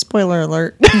way, spoiler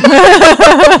alert.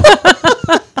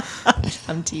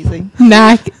 I'm teasing.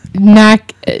 Mac,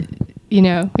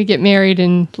 we get married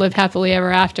and live happily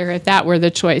ever after if that were the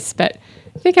choice. But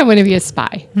I think I want to be a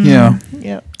spy. yeah.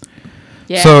 Yep.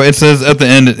 Yeah. So it says at the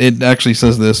end, it actually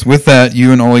says this. With that,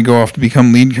 you and Ollie go off to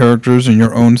become lead characters in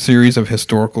your own series of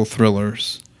historical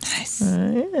thrillers. Nice.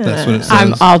 That's what it says.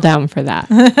 I'm all down for that.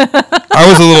 I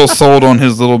was a little sold on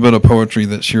his little bit of poetry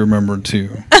that she remembered too.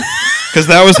 Because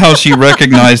that was how she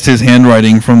recognized his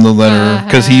handwriting from the letter.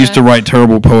 Because he used to write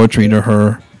terrible poetry to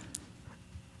her.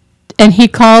 And he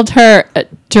called her a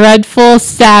dreadful,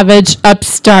 savage,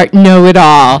 upstart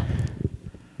know-it-all.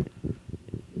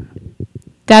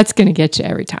 That's going to get you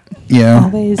every time. Yeah.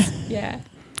 Always. Yeah.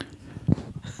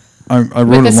 I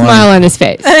wrote With a smile on his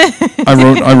face.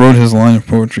 I wrote his line of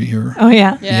poetry here. Oh,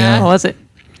 yeah. Yeah. What was it?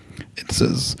 It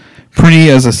says, "Pretty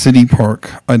as a city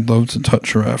park, I'd love to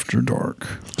touch her after dark."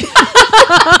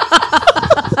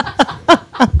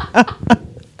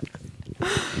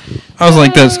 I was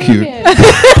like, that's cute.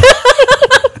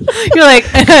 You're like,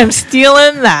 I'm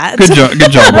stealing that.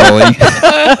 Good job, Ollie.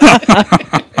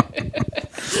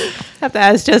 Have to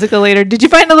ask Jessica later. Did you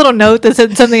find a little note that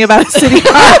said something about a city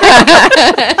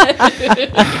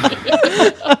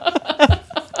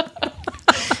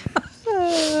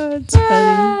It's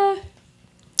funny.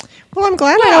 Well, I'm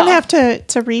glad I don't have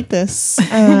to read this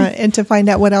and to find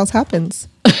out what else happens.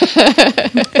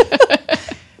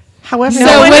 However, So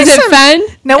no one was is it fun?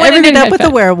 No one Everything ended up had with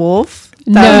fun. a werewolf.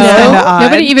 No, That was kinda odd.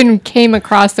 nobody even came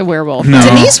across the werewolf. No.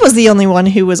 Denise was the only one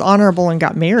who was honorable and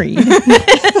got married. There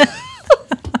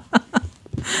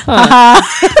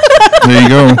you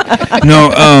go.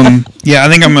 No, yeah, I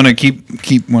think I'm gonna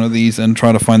keep one of these and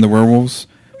try to find the werewolves.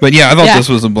 But yeah, I thought Yeah. this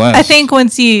was a blast. I think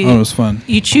once Oh, it was fun.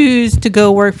 you choose to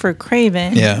go work for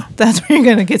Craven, Yeah. that's where you're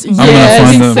gonna get some. I'm Yeah, I gonna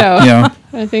think find so. Yeah.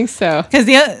 I think so. Because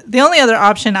the only other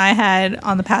option I had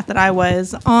on the path that I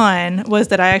was on was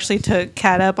that I actually took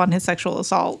Cat up on his sexual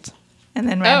assault, and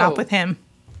then ran Oh. off with him.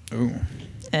 Ooh.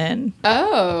 And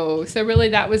Oh, so really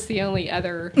that was the only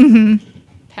other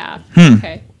path. Hmm.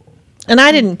 Okay. And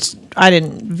I didn't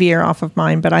veer off of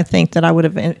mine, but I think that I would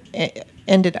have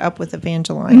ended up with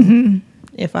Evangeline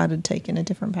if I'd have taken a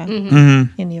different path.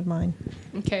 Any of mine.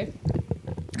 Okay.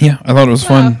 Yeah, I thought it was Wow.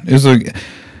 fun.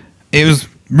 It was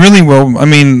really well. I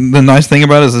mean, the nice thing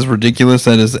about it is, as ridiculous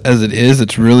as it is,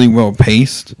 it's really well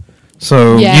paced.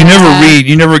 So Yeah.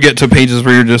 you never get to pages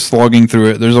where you're just slogging through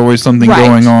it. There's always something Right.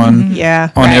 going on Yeah.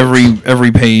 on Right.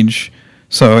 every page.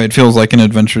 So it feels like an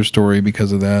adventure story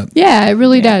because of that. Yeah, it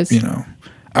really does. You know,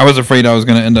 I was afraid I was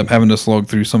going to end up having to slog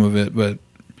through some of it, but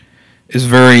it's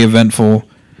very eventful.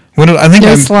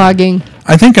 No slogging.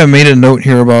 I think I made a note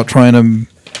here about trying to.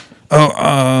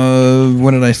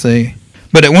 What did I say?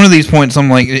 But at one of these points, I'm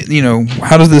like, you know,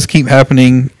 how does this keep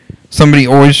happening? Somebody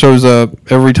always shows up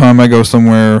every time I go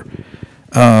somewhere.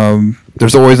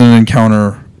 There's always an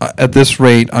encounter. At this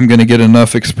rate, I'm going to get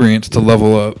enough experience to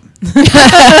level up.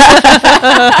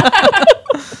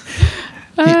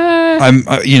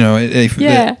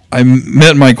 I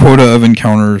met my quota of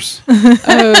encounters.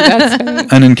 Oh, that's funny.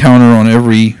 An encounter on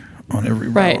every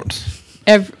route.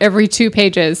 Every 2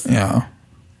 pages. Yeah.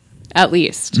 At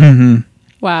least. Mm-hmm.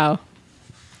 Wow.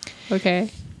 Okay.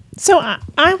 So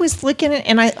I was looking at,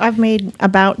 and I've made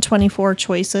about 24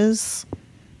 choices,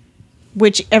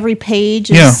 which every page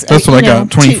is. Yeah, that's what I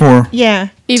got. 24. Yeah.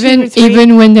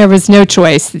 Even when there was no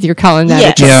choice, you're calling that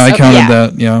a choice. Yeah, I counted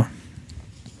that. Yeah.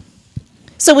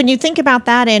 So when you think about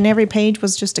that, and every page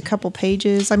was just a couple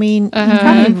pages, I mean, you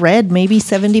probably read maybe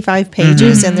 75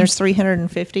 pages, and there's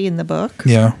 350 in the book.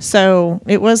 Yeah. So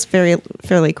it was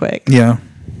fairly quick. Yeah.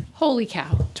 Holy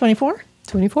cow. 24?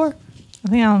 24.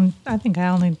 I think I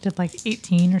only did like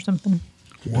 18 or something.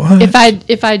 What?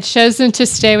 If I'd chosen to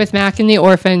stay with Mac and the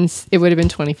Orphans, it would have been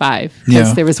 25.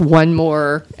 Because there was one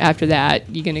more after that.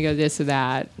 You're going to go this or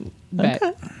that. But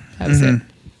that was it.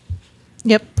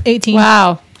 Yep, 18.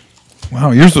 Wow.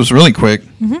 Wow, yours was really quick.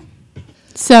 Mm-hmm.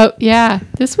 So, yeah,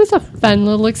 this was a fun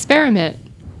little experiment.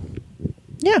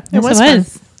 Yeah, Yes, it was. fun.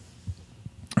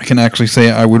 I can actually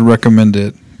say I would recommend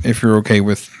it if you're okay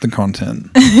with the content.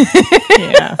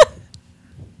 Yeah.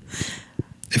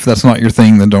 If that's not your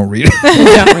thing, then don't read it.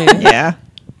 Don't read it. Yeah.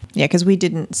 Yeah, because we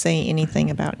didn't say anything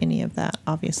about any of that,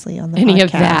 obviously, on the Any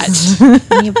of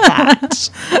podcast. Any of that.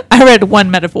 I read one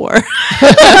metaphor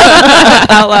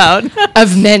out loud.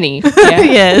 Of many. Yeah.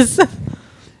 Yes.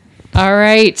 All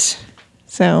right.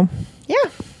 So, yeah.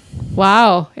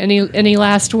 Wow. Any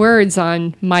last words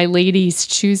on My Lady's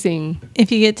Choosing?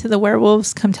 If you get to the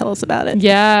werewolves, come tell us about it.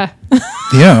 Yeah.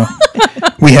 Yeah.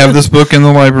 We have this book in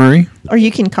the library. Or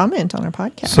you can comment on our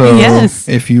podcast. So Yes.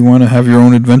 if you want to have your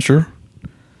own adventure,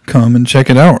 come and check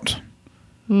it out.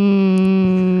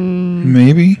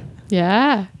 Maybe.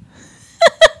 Yeah.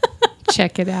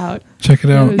 Check it out. Check it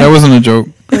out. That wasn't a joke.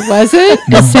 It wasn't?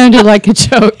 It sounded like a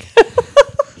joke.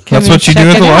 That's what you do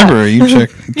at the library. You check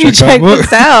out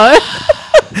books. out.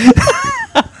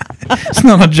 It's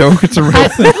not a joke. It's a real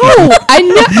thing. Oh, I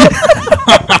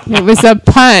know. It was a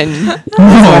pun. That's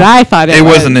what I thought it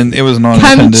was. It was not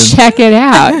Come intended. check it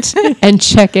out and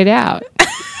check it out.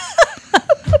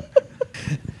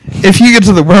 If you get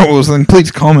to the werewolves, then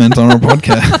please comment on our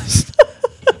podcast.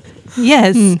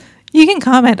 Yes. You can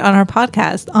comment on our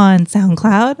podcast on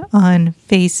SoundCloud, on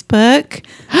Facebook,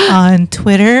 on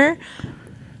Twitter.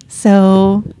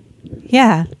 So,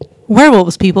 yeah.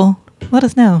 Werewolves, people. Let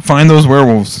us know. Find those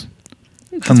werewolves.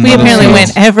 And We let us apparently know.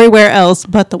 went everywhere else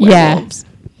but the Yeah. werewolves.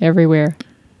 Everywhere.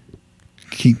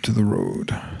 Keep to the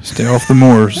road. Stay off the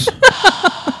moors.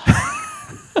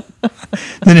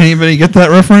 Did anybody get that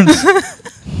reference?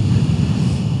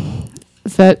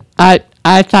 That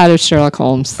I thought of Sherlock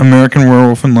Holmes. American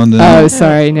Werewolf in London. Oh,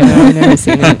 sorry. No, I've never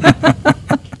seen it.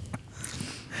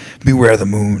 Beware the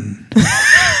moon.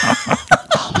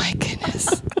 Oh, my goodness.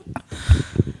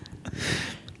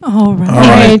 All right. All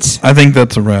right. I think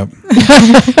that's a wrap.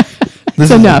 This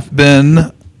has enough.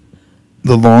 been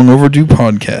the Long Overdue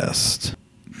Podcast.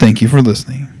 Thank you for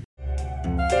listening.